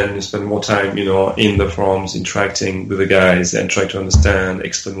 But then you spend more time, in the forums, interacting with the guys and try to understand,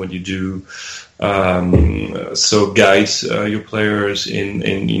 explain what you do. So guide your players in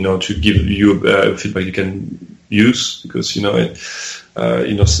to give you feedback you can use, because so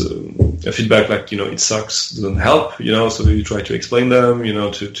feedback like it sucks doesn't help. So you try to explain them,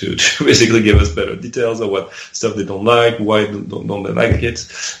 to basically give us better details of what stuff they don't like, why don't they like it,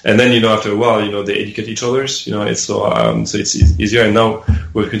 and then after a while they educate each other's. It's so it's easier. And now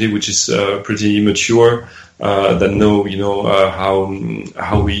we're a community which is pretty mature. That know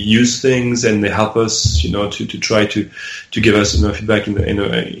how we use things, and they help us to try to give us feedback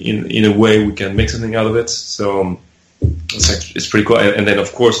in a way we can make something out of it. So it's pretty cool. And then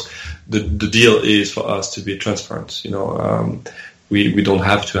of course the deal is for us to be transparent. We don't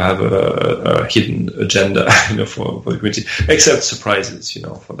have to have a hidden agenda, for the community, except surprises, we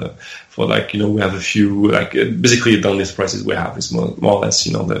have a few, basically the only surprises we have is more or less,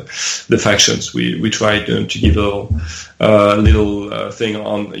 the factions. We try to give a little thing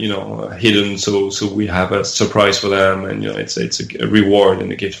on, hidden, so we have a surprise for them, and, it's a reward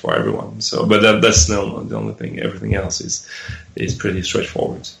and a gift for everyone. So, but that's not the only thing. Everything else is pretty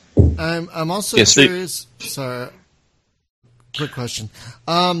straightforward. I'm also curious. Sorry. Quick question.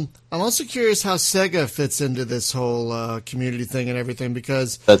 I'm also curious how Sega fits into this whole community thing and everything,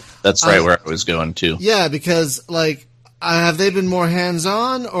 because that's right where I was going too. Yeah, because have they been more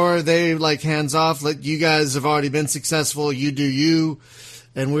hands-on, or are they hands-off? Like, you guys have already been successful, you do you,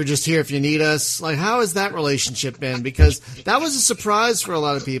 and we're just here if you need us. How has that relationship been? Because that was a surprise for a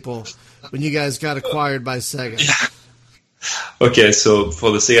lot of people when you guys got acquired by Sega. Yeah. Okay, so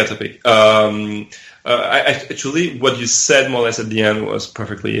for the Sega topic, actually, what you said more or less at the end was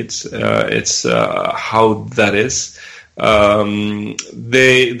perfectly it. It's how that is.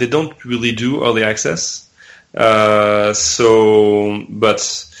 They don't really do early access. But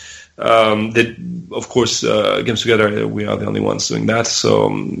they, of course, Games Together, we are the only ones doing that. So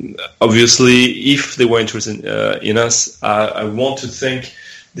obviously, if they were interested in us, I want to think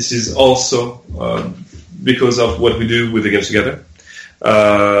this is also because of what we do with the Games Together.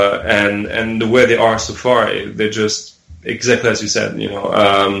 And the way they are so far, they're just exactly as you said.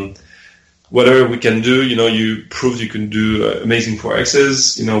 Whatever we can do, you proved you can do amazing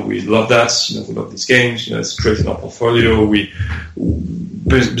 4Xs. We love that. We love these games. It's great in our portfolio. We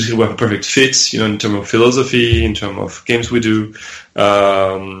basically have a perfect fit. In terms of philosophy, in terms of games we do.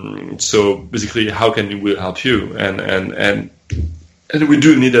 So basically, how can we help you? And we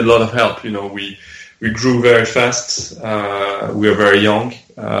do need a lot of help. We grew very fast. We are very young.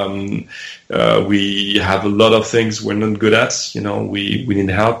 We have a lot of things we're not good at. We need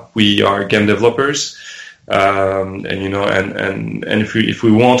help. We are game developers, and if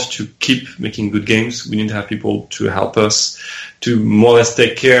we want to keep making good games, we need to have people to help us to more or less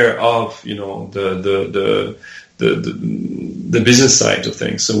take care of the business side of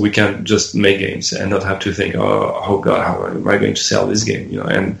things, so we can just make games and not have to think, oh God, how am I going to sell this game?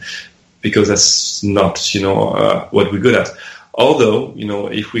 And because that's not, what we're good at. Although,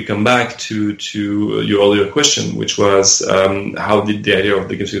 if we come back to your earlier question, which was how did the idea of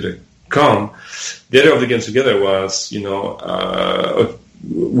the Games Together come? The idea of the Games Together was, we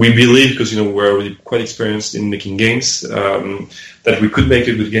believe, because we're already quite experienced in making games, that we could make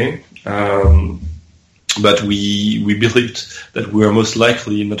a good game. But we believed that we were most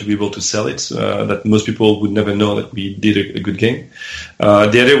likely not to be able to sell it, that most people would never know that we did a good game. The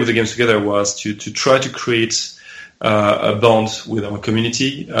idea with the Games Together was to try to create a bond with our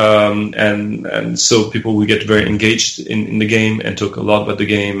community, and so people will get very engaged in the game and talk a lot about the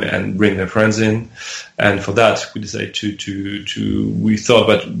game and bring their friends in. And for that, we decided we thought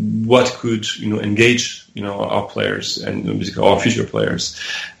about what could engage our players and basically our future players,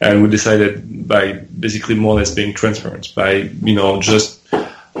 and we decided by basically more or less being transparent by just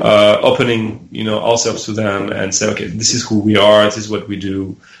opening ourselves to them and say, okay, this is who we are, this is what we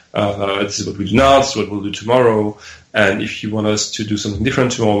do, this is what we do not, this is what we'll do tomorrow, and if you want us to do something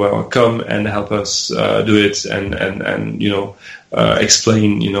different tomorrow, well, come and help us do it and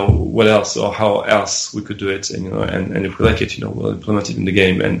explain what else or how else we could do it, and if we like it, we'll implement it in the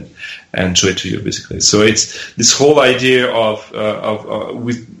game and show it to you basically. So it's this whole idea of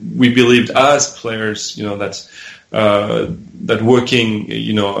we believed as players that working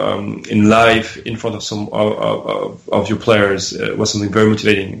in live in front of some of your players was something very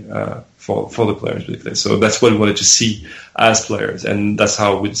motivating for the players basically. So that's what we wanted to see as players, and that's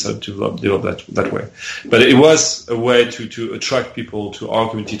how we decided to develop that way. But it was a way to attract people to our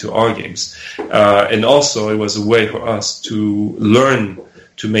community, to our games, and also it was a way for us to learn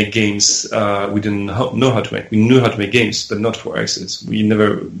to make games we didn't know how to make. We knew how to make games, but not 4Xs. We never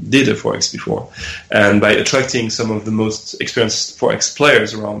did a 4X before. And by attracting some of the most experienced 4X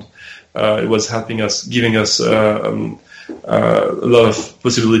players around, it was helping us, giving us a lot of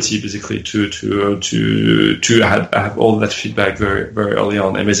possibility, basically, to have all that feedback very, very early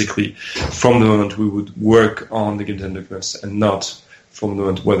on. And basically, from the moment we would work on the game design documents and not from the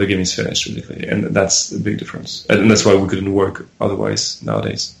moment where the game is finished, basically, and that's the big difference, and that's why we couldn't work otherwise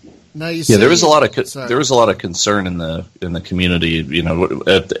nowadays. Now you there was a lot of concern in the community,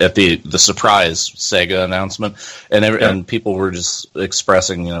 at the surprise Sega announcement, and people were just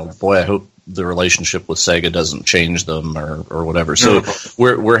expressing, boy, I hope the relationship with Sega doesn't change them or whatever. So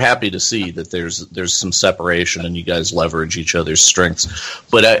we're happy to see that there's some separation and you guys leverage each other's strengths.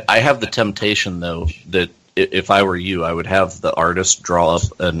 But I have the temptation though that if I were you, I would have the artist draw up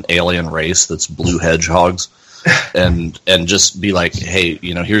an alien race that's blue hedgehogs, and just be like, hey,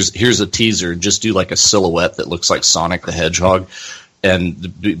 here's a teaser. Just do like a silhouette that looks like Sonic the Hedgehog,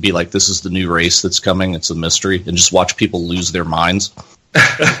 and be like, this is the new race that's coming. It's a mystery, and just watch people lose their minds.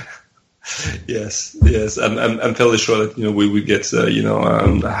 Yes, I'm fairly sure that we would get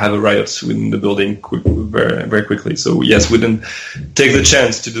have a riot within the building very, very quickly. So yes, we didn't take the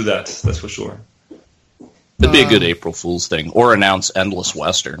chance to do that. That's for sure. It'd be a good April Fool's thing, or announce Endless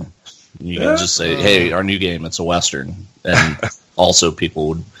Western. You can just say, "Hey, our new game, it's a Western," and also people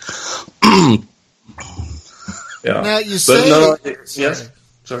would. Yeah. Now you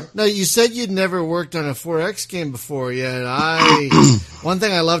Sorry. No, you said you'd never worked on a 4X game before. Yet one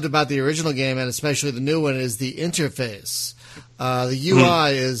thing I loved about the original game, and especially the new one, is the interface. The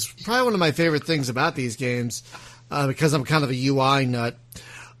UI is probably one of my favorite things about these games because I'm kind of a UI nut.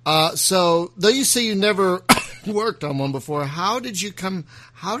 So, though you say you never worked on one before, how did your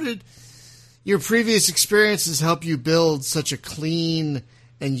previous experiences help you build such a clean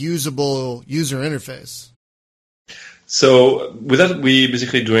and usable user interface? So with that, we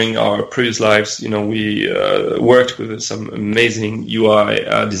basically, during our previous lives, we worked with some amazing UI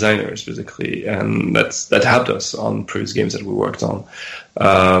designers, basically, and that helped us on previous games that we worked on.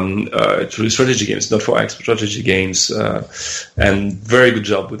 Actually, strategy games, not 4X, but strategy games, and very good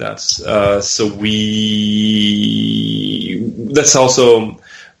job with that. So that's also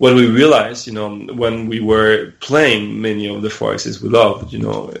what we realized, when we were playing many of the 4Xs we loved,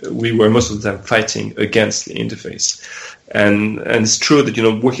 we were most of the time fighting against the interface. And it's true that,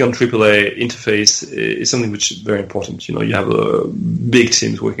 working on AAA interface is something which is very important. You have big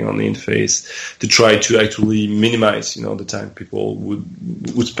teams working on the interface to try to actually minimize, the time people would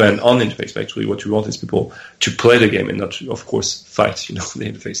spend on the interface. But actually, what you want is people to play the game and not to, of course, fight, the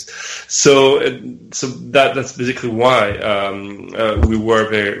interface. So that's basically why we were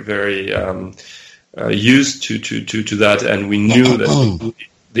very, very used to that, and we knew that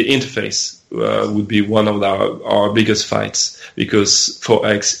the interface would be one of our biggest fights, because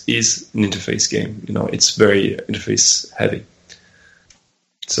 4X is an interface game. It's very interface heavy.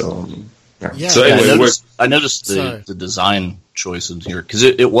 So, yeah. So anyway, I noticed the design choice in here, because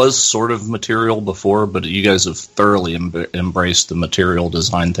it was sort of material before, but you guys have thoroughly embraced the material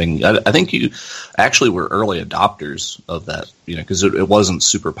design thing. I think you actually were early adopters of that, because it wasn't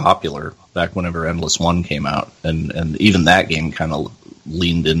super popular back whenever Endless One came out, and even that game kind of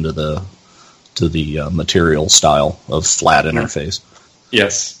leaned into the material style of flat interface.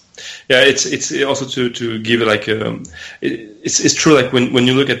 Yes. Yeah, it's also to give it like it's true, like when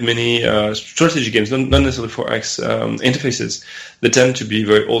you look at many strategy games, not necessarily 4X interfaces, they tend to be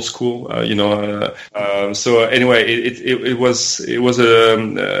very old school, so anyway, it was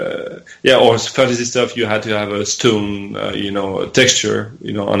or fantasy stuff, you had to have a stone texture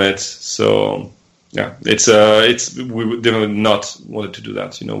on it, so Yeah, we would definitely not wanted to do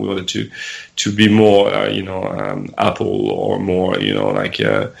that. We wanted to be more, Apple, or more, like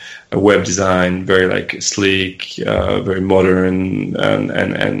a web design, very like sleek, very modern, and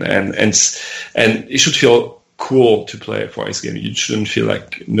it should feel cool to play a 4X game. You shouldn't feel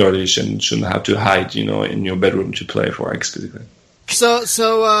like nerdish and shouldn't have to hide, in your bedroom to play 4X basically. So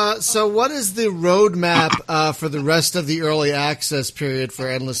what is the roadmap for the rest of the early access period for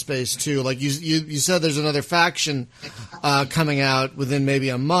Endless Space 2? Like you said, there's another faction coming out within maybe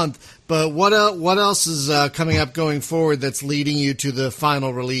a month, but what else is coming up going forward that's leading you to the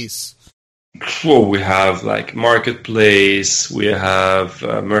final release? Well, we have like marketplace, we have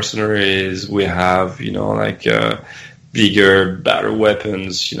mercenaries, we have bigger, better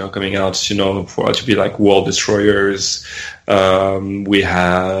weapons, coming out, for to be like world destroyers. We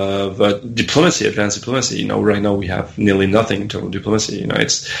have diplomacy, advanced diplomacy. Right now we have nearly nothing in terms of diplomacy.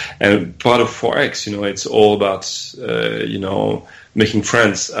 And part of 4X, it's all about, making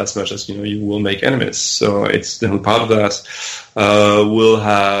friends as much as, you will make enemies. So it's definitely part of that. We'll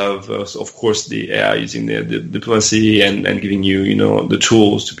have, of course, the AI using the diplomacy and giving you, the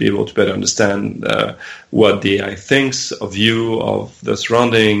tools to be able to better understand what the AI thinks of you, of the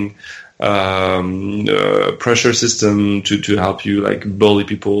surrounding, pressure system to help you like bully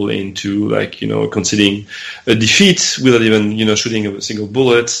people into conceding a defeat without even shooting a single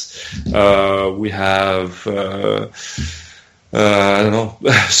bullet. We have I don't know,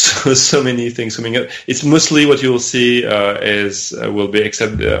 so many things coming up. It's mostly what you will see will be,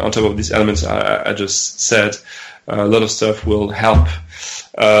 except on top of these elements I just said, a lot of stuff will help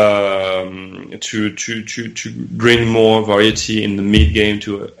to bring more variety in the mid game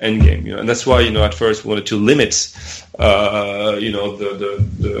to end game. And that's why at first we wanted to limit the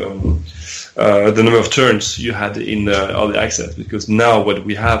number of turns you had in early access, because now what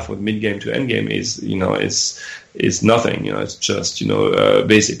we have for the mid game to end game is nothing. It's just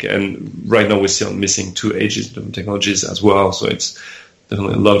basic, and right now we're still missing 2 ages of different technologies as well. So it's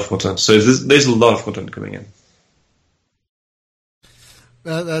definitely a lot of content. So there's a lot of content coming in.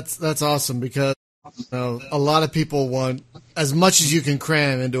 That's awesome, because a lot of people want as much as you can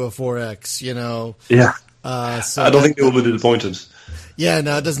cram into a 4X. Yeah. So I don't think they will be disappointed. Yeah,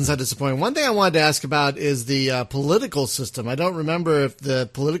 no, it doesn't sound disappointing. One thing I wanted to ask about is the political system. I don't remember if the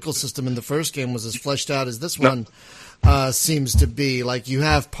political system in the first game was as fleshed out as this one seems to be. Like, you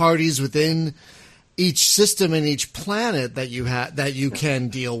have parties within each system and each planet that you can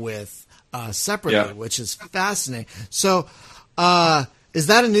deal with separately, which is fascinating. So, is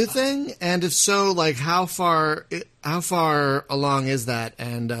that a new thing? And if so, like how far along is that,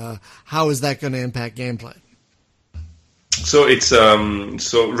 and how is that going to impact gameplay? So it's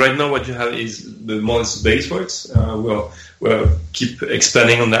so right now what you have is the modest base works. We'll keep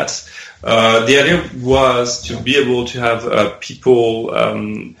expanding on that. The idea was to be able to have people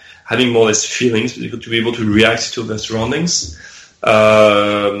having more or less feelings, to be able to react to their surroundings.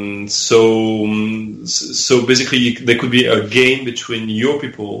 So basically, there could be a game between your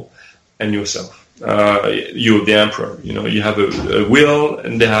people and yourself. You, the emperor, you have a will,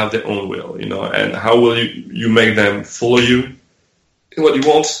 and they have their own will, and how will you make them follow you in what you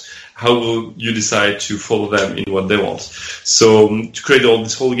want? How will you decide to follow them in what they want? So to create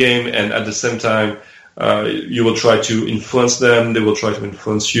this whole game, and at the same time, you will try to influence them. They will try to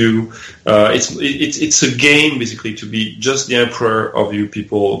influence you. It's a game basically to be just the emperor of you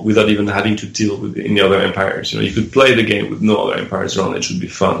people without even having to deal with any other empires. You could play the game with no other empires around. It should be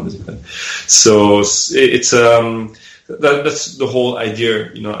fun, basically. So it's that's the whole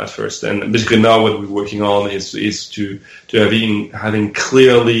idea, at first. And basically now what we're working on is to having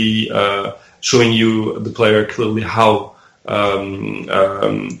clearly showing you, the player, clearly how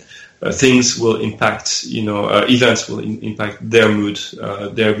things will impact, events will impact their mood,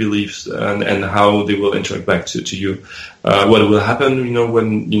 their beliefs, and how they will interact back to you. What will happen,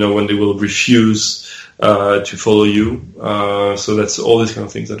 when they will refuse to follow you. So that's all these kind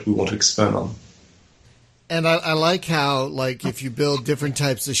of things that we want to expand on. And I like how, like, if you build different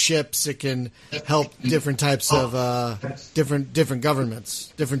types of ships, it can help different types of different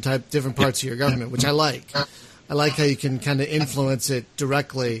governments, different parts of your government, which I like. I like how you can kind of influence it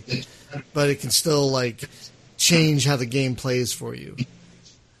directly, but it can still like change how the game plays for you.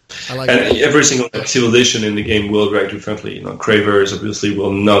 I like that. Every single civilization in the game will react differently. Cravers obviously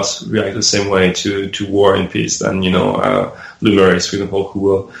will not react the same way to war and peace than Lumeris, for example, who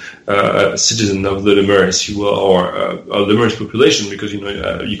will a citizen of the Lumeris, or a Lumeris population, because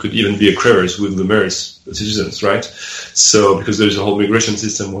you could even be a Cravers with Lumeris citizens, right? So because there's a whole migration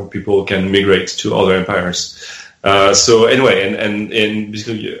system where people can migrate to other empires. So anyway, and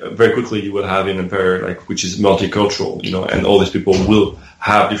basically very quickly you will have an empire like which is multicultural, and all these people will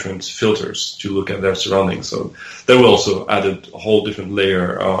have different filters to look at their surroundings. So that will also add a whole different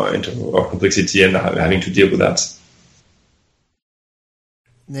layer in terms of complexity and having to deal with that.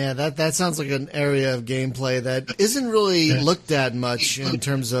 Yeah, that sounds like an area of gameplay that isn't really looked at much in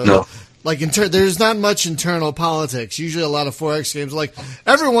terms of there's not much internal politics. Usually, a lot of 4X games are like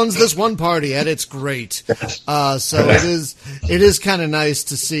everyone's this one party and it's great. So it is kind of nice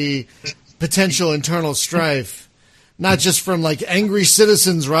to see potential internal strife, not just from like angry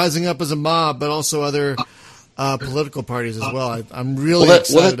citizens rising up as a mob, but also other political parties as well. I'm really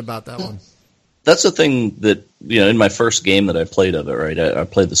excited about that one. That's the thing that, in my first game that I played of it, right, I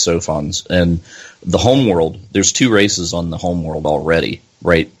played the Sophons, and the homeworld, there's 2 races on the homeworld already,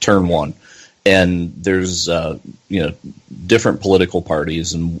 right, turn 1. And there's, different political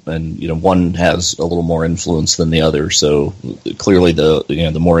parties, and one has a little more influence than the other, so clearly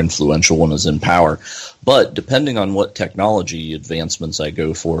the more influential one is in power. But depending on what technology advancements I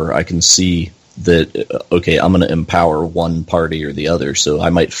go for, I can see that, okay, I'm going to empower one party or the other, so I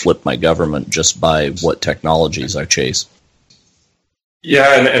might flip my government just by what technologies I chase.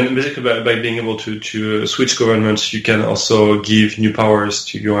 Yeah, and basically by being able to switch governments, you can also give new powers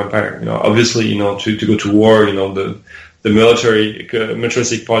to your empire. Obviously, to go to war, the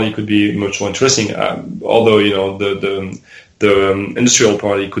militaristic party could be much more interesting. Although, the industrial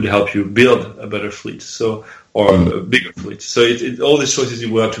party could help you build a better fleet. Or a bigger fleet. So all these choices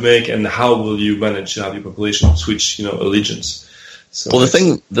you will have to make, and how will you manage to have your population switch, allegiance? So well,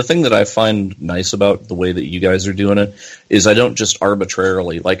 the thing that I find nice about the way that you guys are doing it is I don't just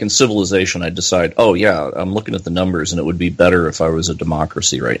arbitrarily, like in Civilization, I decide, oh yeah, I'm looking at the numbers, and it would be better if I was a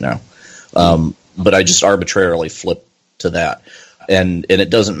democracy right now. But I just arbitrarily flip to that. And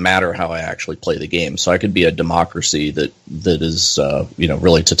it doesn't matter how I actually play the game. So I could be a democracy that is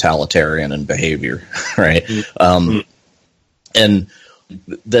really totalitarian in behavior, right? And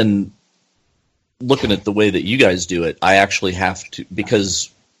then looking at the way that you guys do it, I actually have to, because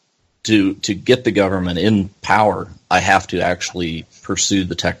to get the government in power, I have to actually pursue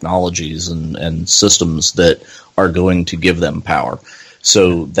the technologies and systems that are going to give them power.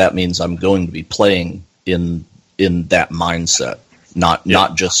 So that means I'm going to be playing in that mindset.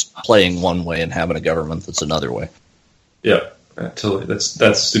 Not just playing one way and having a government that's another way. Yeah, totally. That's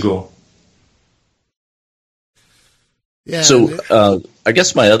the goal. Yeah. So I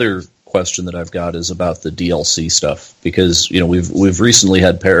guess my other question that I've got is about the DLC stuff, because we've recently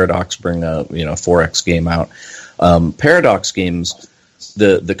had Paradox bring a 4X game out. Paradox games,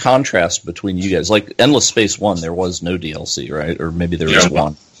 the contrast between you guys, like Endless Space 1, there was no DLC, right? Or maybe there was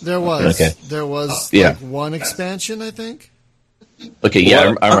one. There was. Okay. There was one expansion, I think. Okay,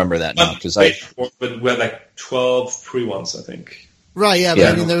 yeah, I remember that now because but we had like 12 free ones, I think. Right, yeah, but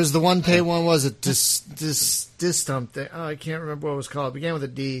I mean, there was the one pay one. Was it Distump? I can't remember what it was called. It began with a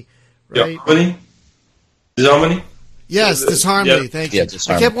D, right? Disharmony. Yes, Disharmony. Yeah. Thank you.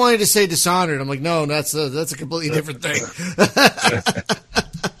 Disharmony. I kept wanting to say Dishonored. I'm like, no, that's a completely different thing.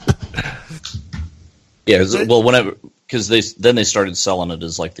 Yeah, well, because they started selling it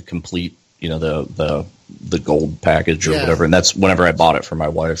as like the complete, the gold package or whatever, and that's whenever I bought it for my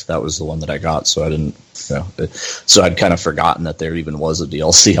wife, that was the one that I got. So I didn't, so I'd kind of forgotten that there even was a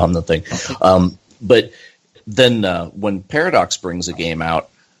DLC on the thing. But then when Paradox brings a game out,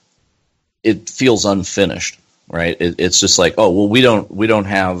 it feels unfinished, right? It's just like, oh well, we don't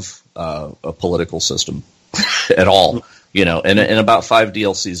have a political system at all. And about 5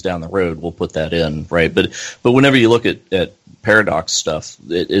 DLCs down the road, we'll put that in, right? But whenever you look at Paradox stuff,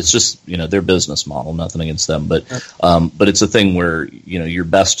 it's just their business model. Nothing against them, but it's a thing where you're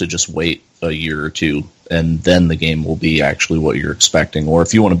best to just wait a year or two, and then the game will be actually what you're expecting. Or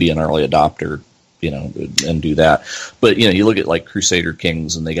if you want to be an early adopter, and do that. But you look at like Crusader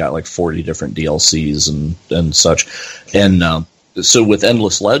Kings, and they got like 40 different DLCs and such, and so with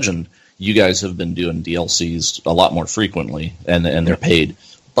Endless Legend, you guys have been doing DLCs a lot more frequently, and they're paid.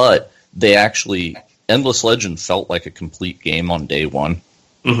 But they actually, Endless Legend felt like a complete game on day one.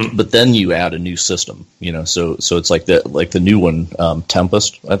 Mm-hmm. But then you add a new system, so it's like the new one,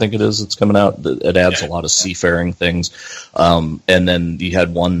 Tempest, I think it is. It's coming out. It adds a lot of seafaring things, and then you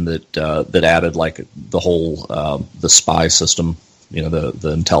had one that added like the whole the spy system,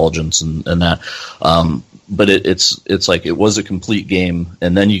 the intelligence and that. But it's like it was a complete game,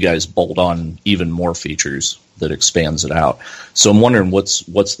 and then you guys bolt on even more features that expands it out. So I'm wondering what's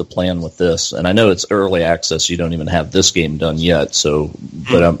the plan with this? And I know it's early access; you don't even have this game done yet. So,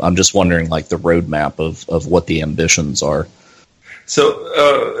 but I'm just wondering like the roadmap of what the ambitions are. So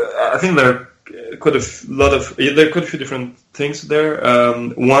I think there are there are quite a few different things there.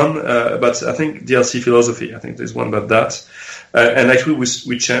 One, but I think DLC philosophy. I think there's one about that, and actually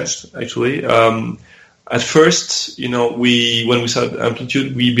we changed actually. At first, when we started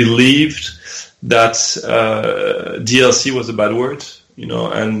Amplitude, we believed that DLC was a bad word,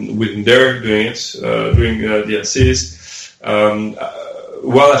 and we've been doing it, doing DLCs.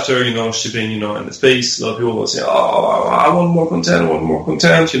 Well, after shipping, in the space, a lot of people will say, "Oh, I want more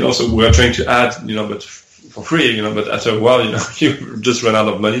content, So we are trying to add, but for free, But after a while, you just run out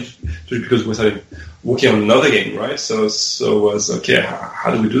of money because we started working on another game, right? So it was okay.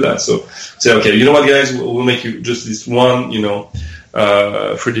 How do we do that? So say, okay, you know what, guys, we'll make you just this one, free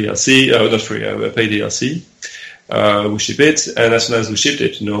DLC, not free, pay DLC. We ship it, and as soon as we shipped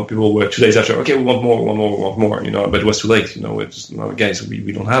it, people were 2 days after, okay, we want more, but it was too late, we're just, guys,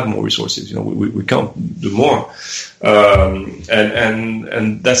 we don't have more resources, we can't do more.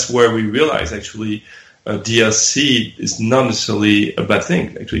 And that's where we realized actually DLC is not necessarily a bad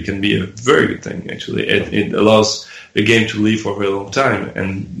thing. Actually, it can be a very good thing. Actually, it allows a game to live for a very long time,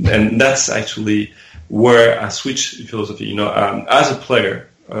 and that's actually where I switch philosophy. As a player,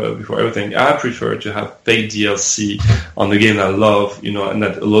 before everything, I prefer to have paid DLC on the game I love, and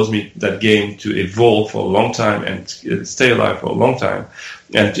that allows me that game to evolve for a long time and stay alive for a long time.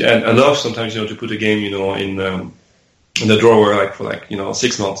 And I love sometimes, to put a game, in the drawer for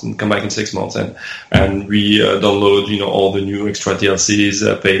 6 months and come back in 6 months and download all the new extra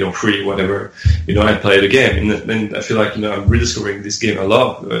DLCs, paid or free, whatever, and play the game. And then I feel like I'm rediscovering this game I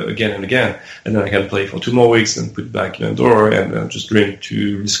love again and again, and then I can play for 2 more weeks and put it back in the drawer and just dream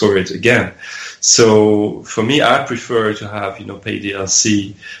to discover it again. So for me, I prefer to have paid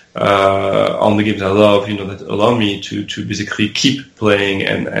DLC on the games I love, that allow me to basically keep playing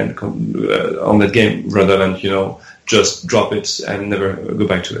and on that game rather than just drop it and never go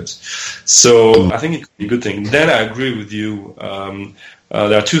back to it. So I think it could be a good thing. Then I agree with you.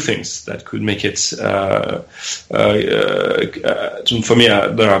 There are 2 things that could make it, for me,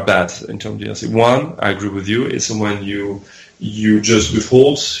 that are bad in terms of DLC. One, I agree with you, is when you just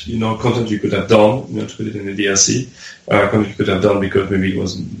withhold, content you could have done, to put it in the DLC, content you could have done because maybe it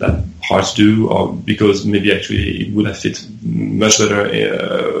wasn't that hard to do, or because maybe actually it would have fit much better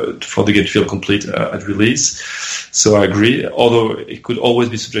for the game to feel complete at release. So I agree, although it could always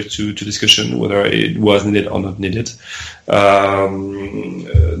be subject to discussion whether it was needed or not needed. Then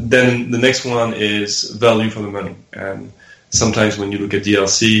the next one is value for the money. And sometimes when you look at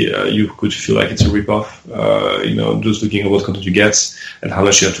DLC, you could feel like it's a rip-off, just looking at what content you get and how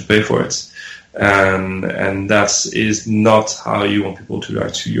much you have to pay for it. And that is not how you want people to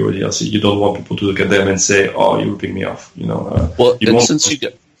react to your DLC. You don't want people to look at them and say, "Oh, you're ripping me off." Well,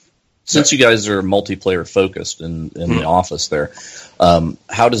 since you guys are multiplayer focused in the office there,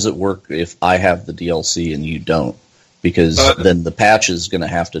 how does it work if I have the DLC and you don't? Because then the patch is going to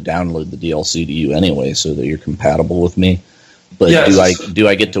have to download the DLC to you anyway, so that you're compatible with me. But do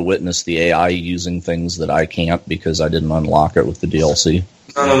I get to witness the AI using things that I can't because I didn't unlock it with the DLC?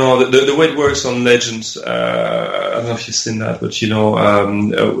 No. The way it works on Legends, I don't know if you've seen that, but if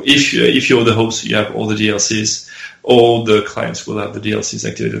you're the host, you have all the DLCs. All the clients will have the DLCs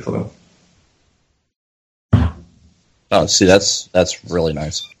activated for them. Oh, see, that's really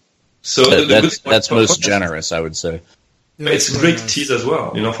nice. So that's most generous, I would say. It's a great tease as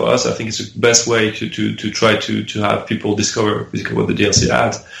well. For us, I think it's the best way to try to have people discover basically what the DLC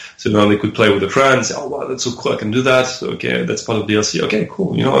adds. So now they could play with their friends. Say, "Oh, wow, that's so cool! I can do that. Okay, that's part of DLC. Okay,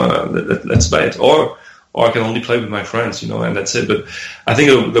 cool. Let's buy it." Or I can only play with my friends. And that's it. But I think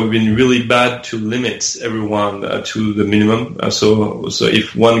it would be really bad to limit everyone to the minimum. So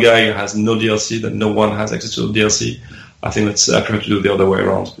if one guy has no DLC, then no one has access to the DLC. I think I prefer to do the other way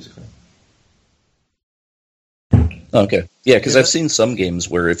around, basically. Okay. Yeah, because I've seen some games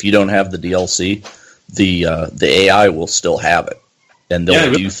where if you don't have the DLC, the AI will still have it, and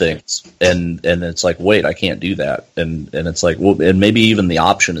they'll do things, and it's like, wait, I can't do that, and it's like, well, and maybe even the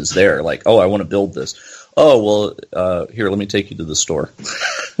option is there, like, oh, I want to build this. Oh, well, here, let me take you to the store.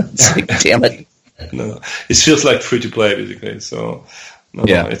 It's like, damn it. No, it feels like free to play, basically. So. No,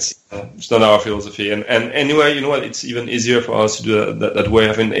 it's not our philosophy, and anyway, you know what? It's even easier for us to do that way.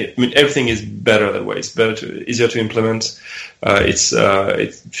 I mean, everything is better that way. It's easier to implement.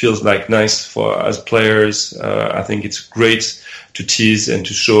 It feels like nice for us players. I think it's great to tease and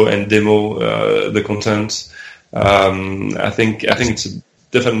to show and demo the content. I think it's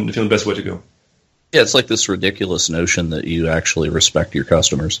definitely the best way to go. Yeah, it's like this ridiculous notion that you actually respect your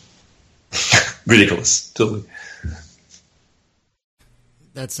customers. Ridiculous, totally.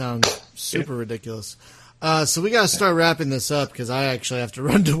 That sounds super ridiculous. So we got to start wrapping this up because I actually have to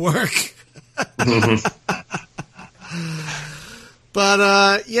run to work.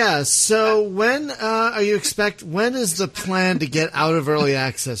 But yeah, so when when is the plan to get out of early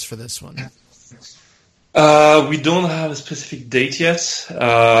access for this one? We don't have a specific date yet.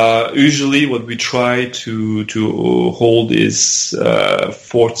 Usually what we try to hold is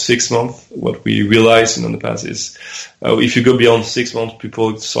 4 to 6 months. What we realized in the past is if you go beyond 6 months,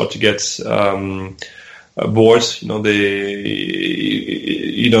 people start to get bored.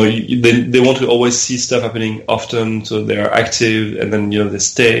 They want to always see stuff happening often, so they are active, and then they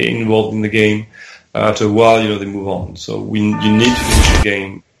stay involved in the game. After a while, they move on. So you need to finish the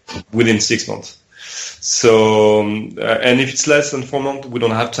game within 6 months. So, and if it's less than 4 months, we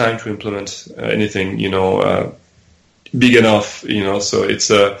don't have time to implement anything, big enough, so it's,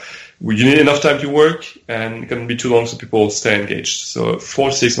 you need enough time to work, and it can be too long so people stay engaged. So 4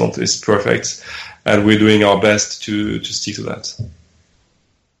 to 6 months is perfect, and we're doing our best to stick to that.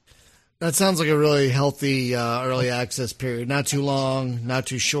 That sounds like a really healthy early access period. Not too long, not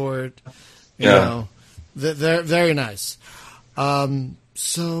too short. You know, they're very nice.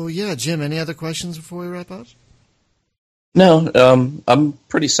 So yeah, Jim, any other questions before we wrap up? No, I'm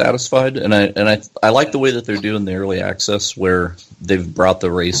pretty satisfied, and I like the way that they're doing the early access, where they've brought the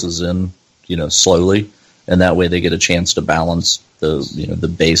races in, slowly, and that way they get a chance to balance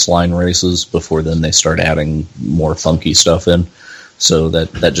the baseline races before then they start adding more funky stuff in. So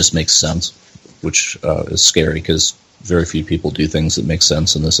that just makes sense, which is scary because very few people do things that make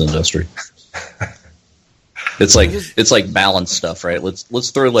sense in this industry. It's like balance stuff, right?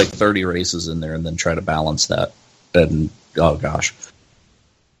 Let's throw like 30 races in there and then try to balance that. And oh gosh,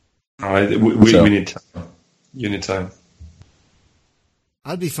 we need time. You need time.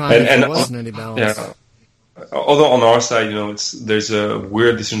 I'd be fine if there wasn't any balance. Yeah. Although on our side, there's a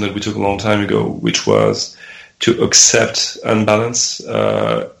weird decision that we took a long time ago, which was to accept unbalance.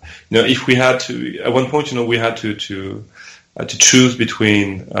 If we had to, at one point, we had to choose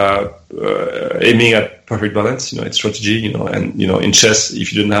between aiming at perfect balance, it's strategy, and in chess,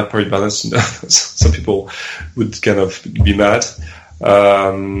 if you didn't have perfect balance, some people would kind of be mad.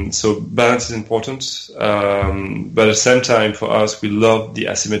 So balance is important, but at the same time, for us, we love the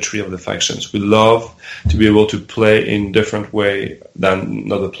asymmetry of the factions. We love to be able to play in different way than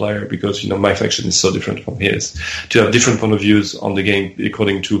another player, because my faction is so different from his. To have different point of views on the game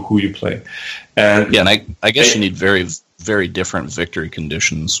according to who you play, and I guess you need very, very different victory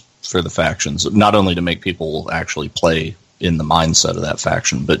conditions for the factions, not only to make people actually play in the mindset of that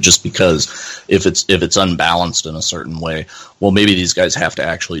faction, but just because if it's unbalanced in a certain way, well, maybe these guys have to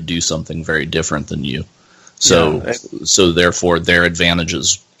actually do something very different than you. So therefore their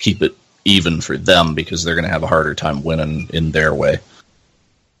advantages keep it even for them, because they're going to have a harder time winning in their way.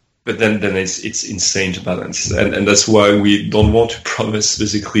 But then it's insane to balance, and that's why we don't want to promise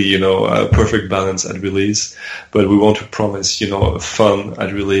basically a perfect balance at release, but we want to promise fun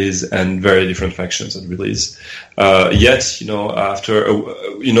at release and very different factions at release. Yet after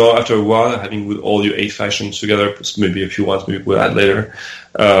a while, having with all your 8 factions together, maybe a few ones maybe we'll add later,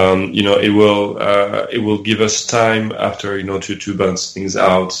 it will give us time after to balance things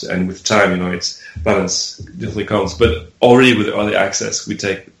out, and with time it's balance definitely counts. But already with early access, we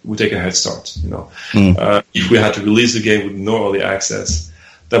take a head start. If we had to release the game with no early access,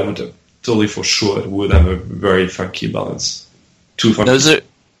 that would totally for sure it would have a very funky balance. Too funky.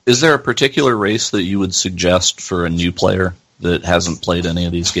 Is there a particular race that you would suggest for a new player that hasn't played any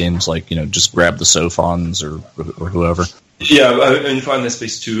of these games? Like just grab the Sophons or whoever. Yeah, in Final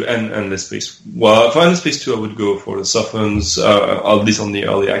Space 2 and Endless Space. Well, Final Space 2, I would go for the Sophons, at least on the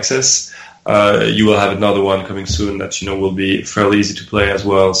early access. You will have another one coming soon that will be fairly easy to play as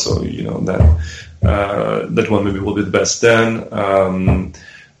well. So that one maybe will be the best then.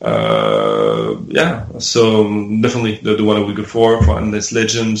 So definitely the one I would go for Endless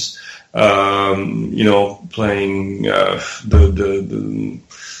Legends. Playing I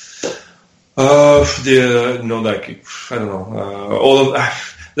don't know, all of. I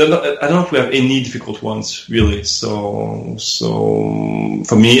don't know if we have any difficult ones really. So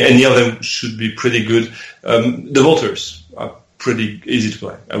for me, any of them should be pretty good. The Volters are pretty easy to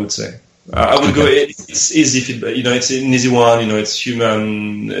play, I would say. I would go. It's easy feedback. It's an easy one. It's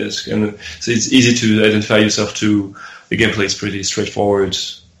human, so it's easy to identify yourself to. The gameplay is pretty straightforward.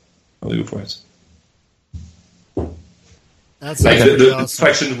 I would go for it. That's like the awesome.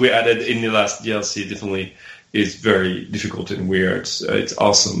 faction we added in the last DLC definitely is very difficult and weird. It's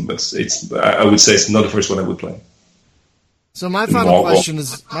awesome, but I would say it's not the first one I would play. So my final question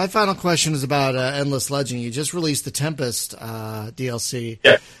is about Endless Legend. You just released the Tempest DLC,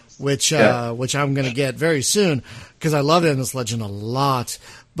 which I'm going to get very soon because I love Endless Legend a lot.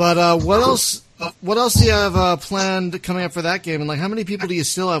 But what else what else do you have planned coming up for that game? And like, how many people do you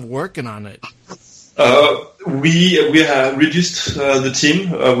still have working on it? We have reduced the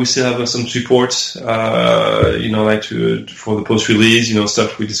team. We still have some support, like for the post-release,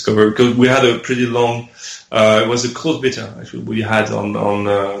 stuff we discovered, because we had a pretty long. It was a closed beta actually we had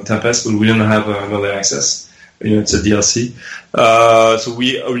on Tempest, but we didn't have early access. It's a DLC. So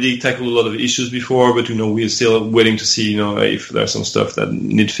we already tackled a lot of issues before, but we're still waiting to see if there's some stuff that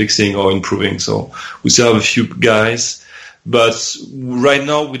need fixing or improving. So we still have a few guys. But right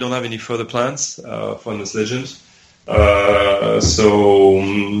now, we don't have any further plans for Endless Legends. We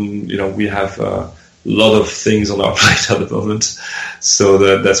have a lot of things on our plate at the moment. So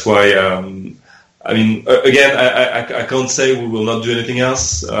that's why, I can't say we will not do anything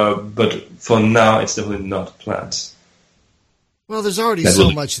else, but for now, it's definitely not planned. Well, there's already so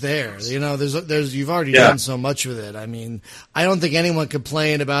much there. There's you've already done so much with it. I mean, I don't think anyone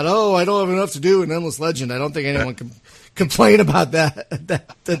complain about, I don't have enough to do in Endless Legend. I don't think anyone can complain about that at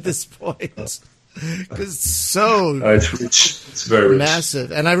this point. Because it's so it's rich. It's very rich.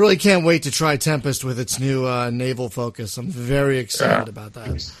 Massive. And I really can't wait to try Tempest with its new naval focus. I'm very excited about that.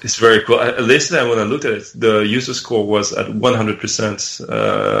 It's very cool. Yesterday when I looked at it, the user score was at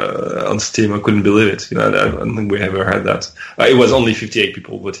 100% on Steam. I couldn't believe it. I don't think we ever had that. It was only 58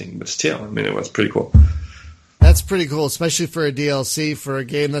 people voting, but still, it was pretty cool. That's pretty cool, especially for a DLC for a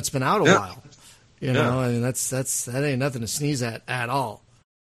game that's been out a while. That ain't nothing to sneeze at all.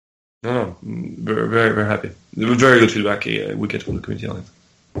 No, very, very, very happy. Very good feedback we get from the community on it.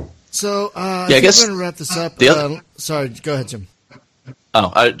 So, I guess we're going to wrap this up. Sorry, go ahead, Jim.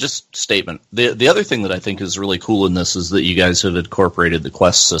 Just statement. The other thing that I think is really cool in this is that you guys have incorporated the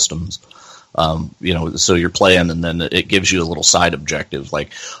quest systems. So you're playing, and then it gives you a little side objective, like,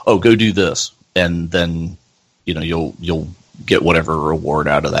 go do this, and then you'll get whatever reward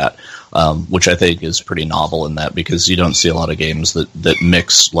out of that, which I think is pretty novel in that, because you don't see a lot of games that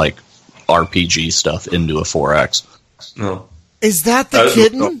mix like RPG stuff into a 4X. No. Is that the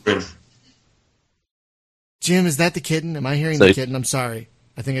kitten? Jim, is that the kitten? Am I hearing the kitten? I'm sorry.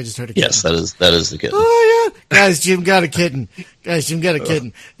 I think I just heard a kitten. Yes, that is the kitten. Oh yeah, guys, Jim got a kitten. And it's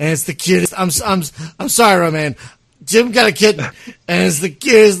the cutest. I'm sorry, Roman. Jim got a kitten, and it's the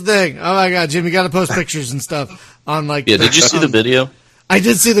cutest thing. Oh my god, Jim, you got to post pictures and stuff on like. Yeah, did you see the video? I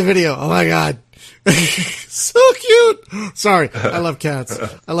did see the video. Oh my god. So cute. Sorry, I love cats.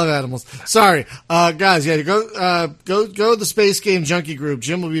 I love animals. Sorry, guys. Yeah, go to the Space Game Junkie group.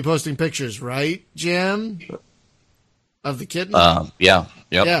 Jim will be posting pictures, right, Jim? Of the kitten. Yeah,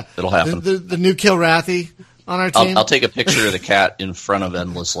 it'll happen. The new Kilrathi on our team. I'll take a picture of the cat in front of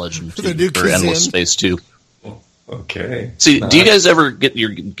Endless Legend 2 or Endless Space 2. Okay. See, do you guys ever get your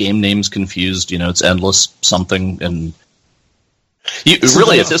game names confused? It's Endless something, and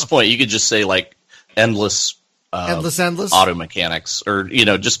really at this point you could just say like Endless auto mechanics, or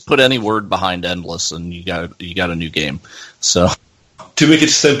just put any word behind Endless, and you got a new game. So to make it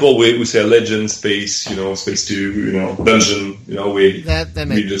simple, we say Legend Space, Space 2, Dungeon,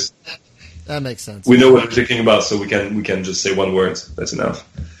 that makes sense. We know what we're talking about, so we can just say one word. That's enough.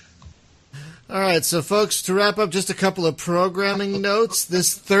 All right, so folks, to wrap up, just a couple of programming notes.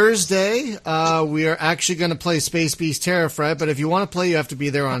 This Thursday, we are actually going to play Space Beast Terrafright, but if you want to play, you have to be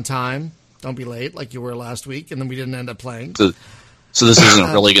there on time. Don't be late like you were last week, and then we didn't end up playing. So this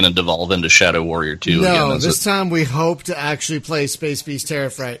isn't really going to devolve into Shadow Warrior 2 again, No, this time we hope to actually play Space Beast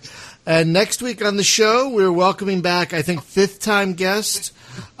Terrafright. And next week on the show, we're welcoming back, I think, fifth-time guest,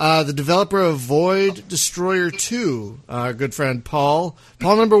 the developer of Void Destroyer 2, our good friend Paul.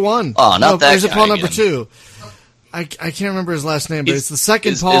 Paul number 1. Oh, not that There's a Paul guy number again. 2. I can't remember his last name, but it's the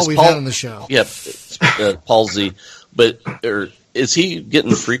second Paul we've had on the show. Yep, Paul Z. But is he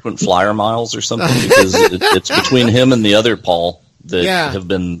getting frequent flyer miles or something? Because it's between him and the other Paul that have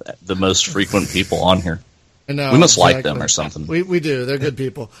been the most frequent people on here. I know, we must like them or something. We do. They're good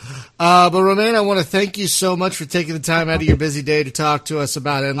people. But Romain, I want to thank you so much for taking the time out of your busy day to talk to us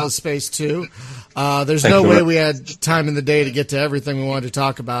about Endless Space 2. There's no way we had time in the day to get to everything we wanted to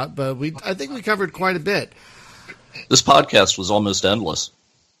talk about, but I think we covered quite a bit. This podcast was almost endless.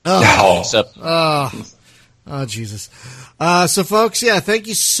 Oh, Jesus. So, folks, thank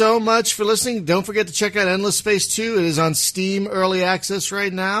you so much for listening. Don't forget to check out Endless Space 2. It is on Steam Early Access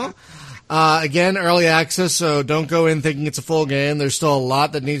right now. Again, Early Access, so don't go in thinking it's a full game. There's still a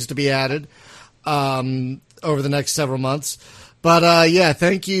lot that needs to be added over the next several months. But,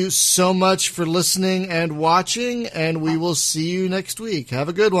 thank you so much for listening and watching, and we will see you next week. Have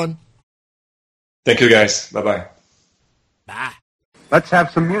a good one. Thank you, guys. Bye-bye. Bye. Let's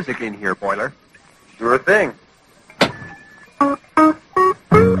have some music in here, Boiler. Sure thing.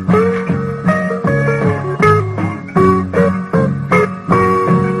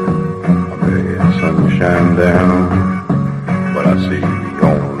 shine down, but I see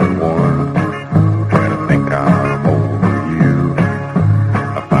only one. When I think I'm over you,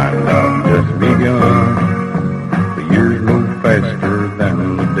 I find I've just begun. The years go faster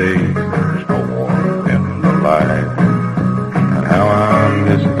than the days. There's no warmth in the light, and how I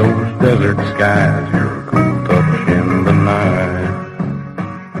miss those desert skies.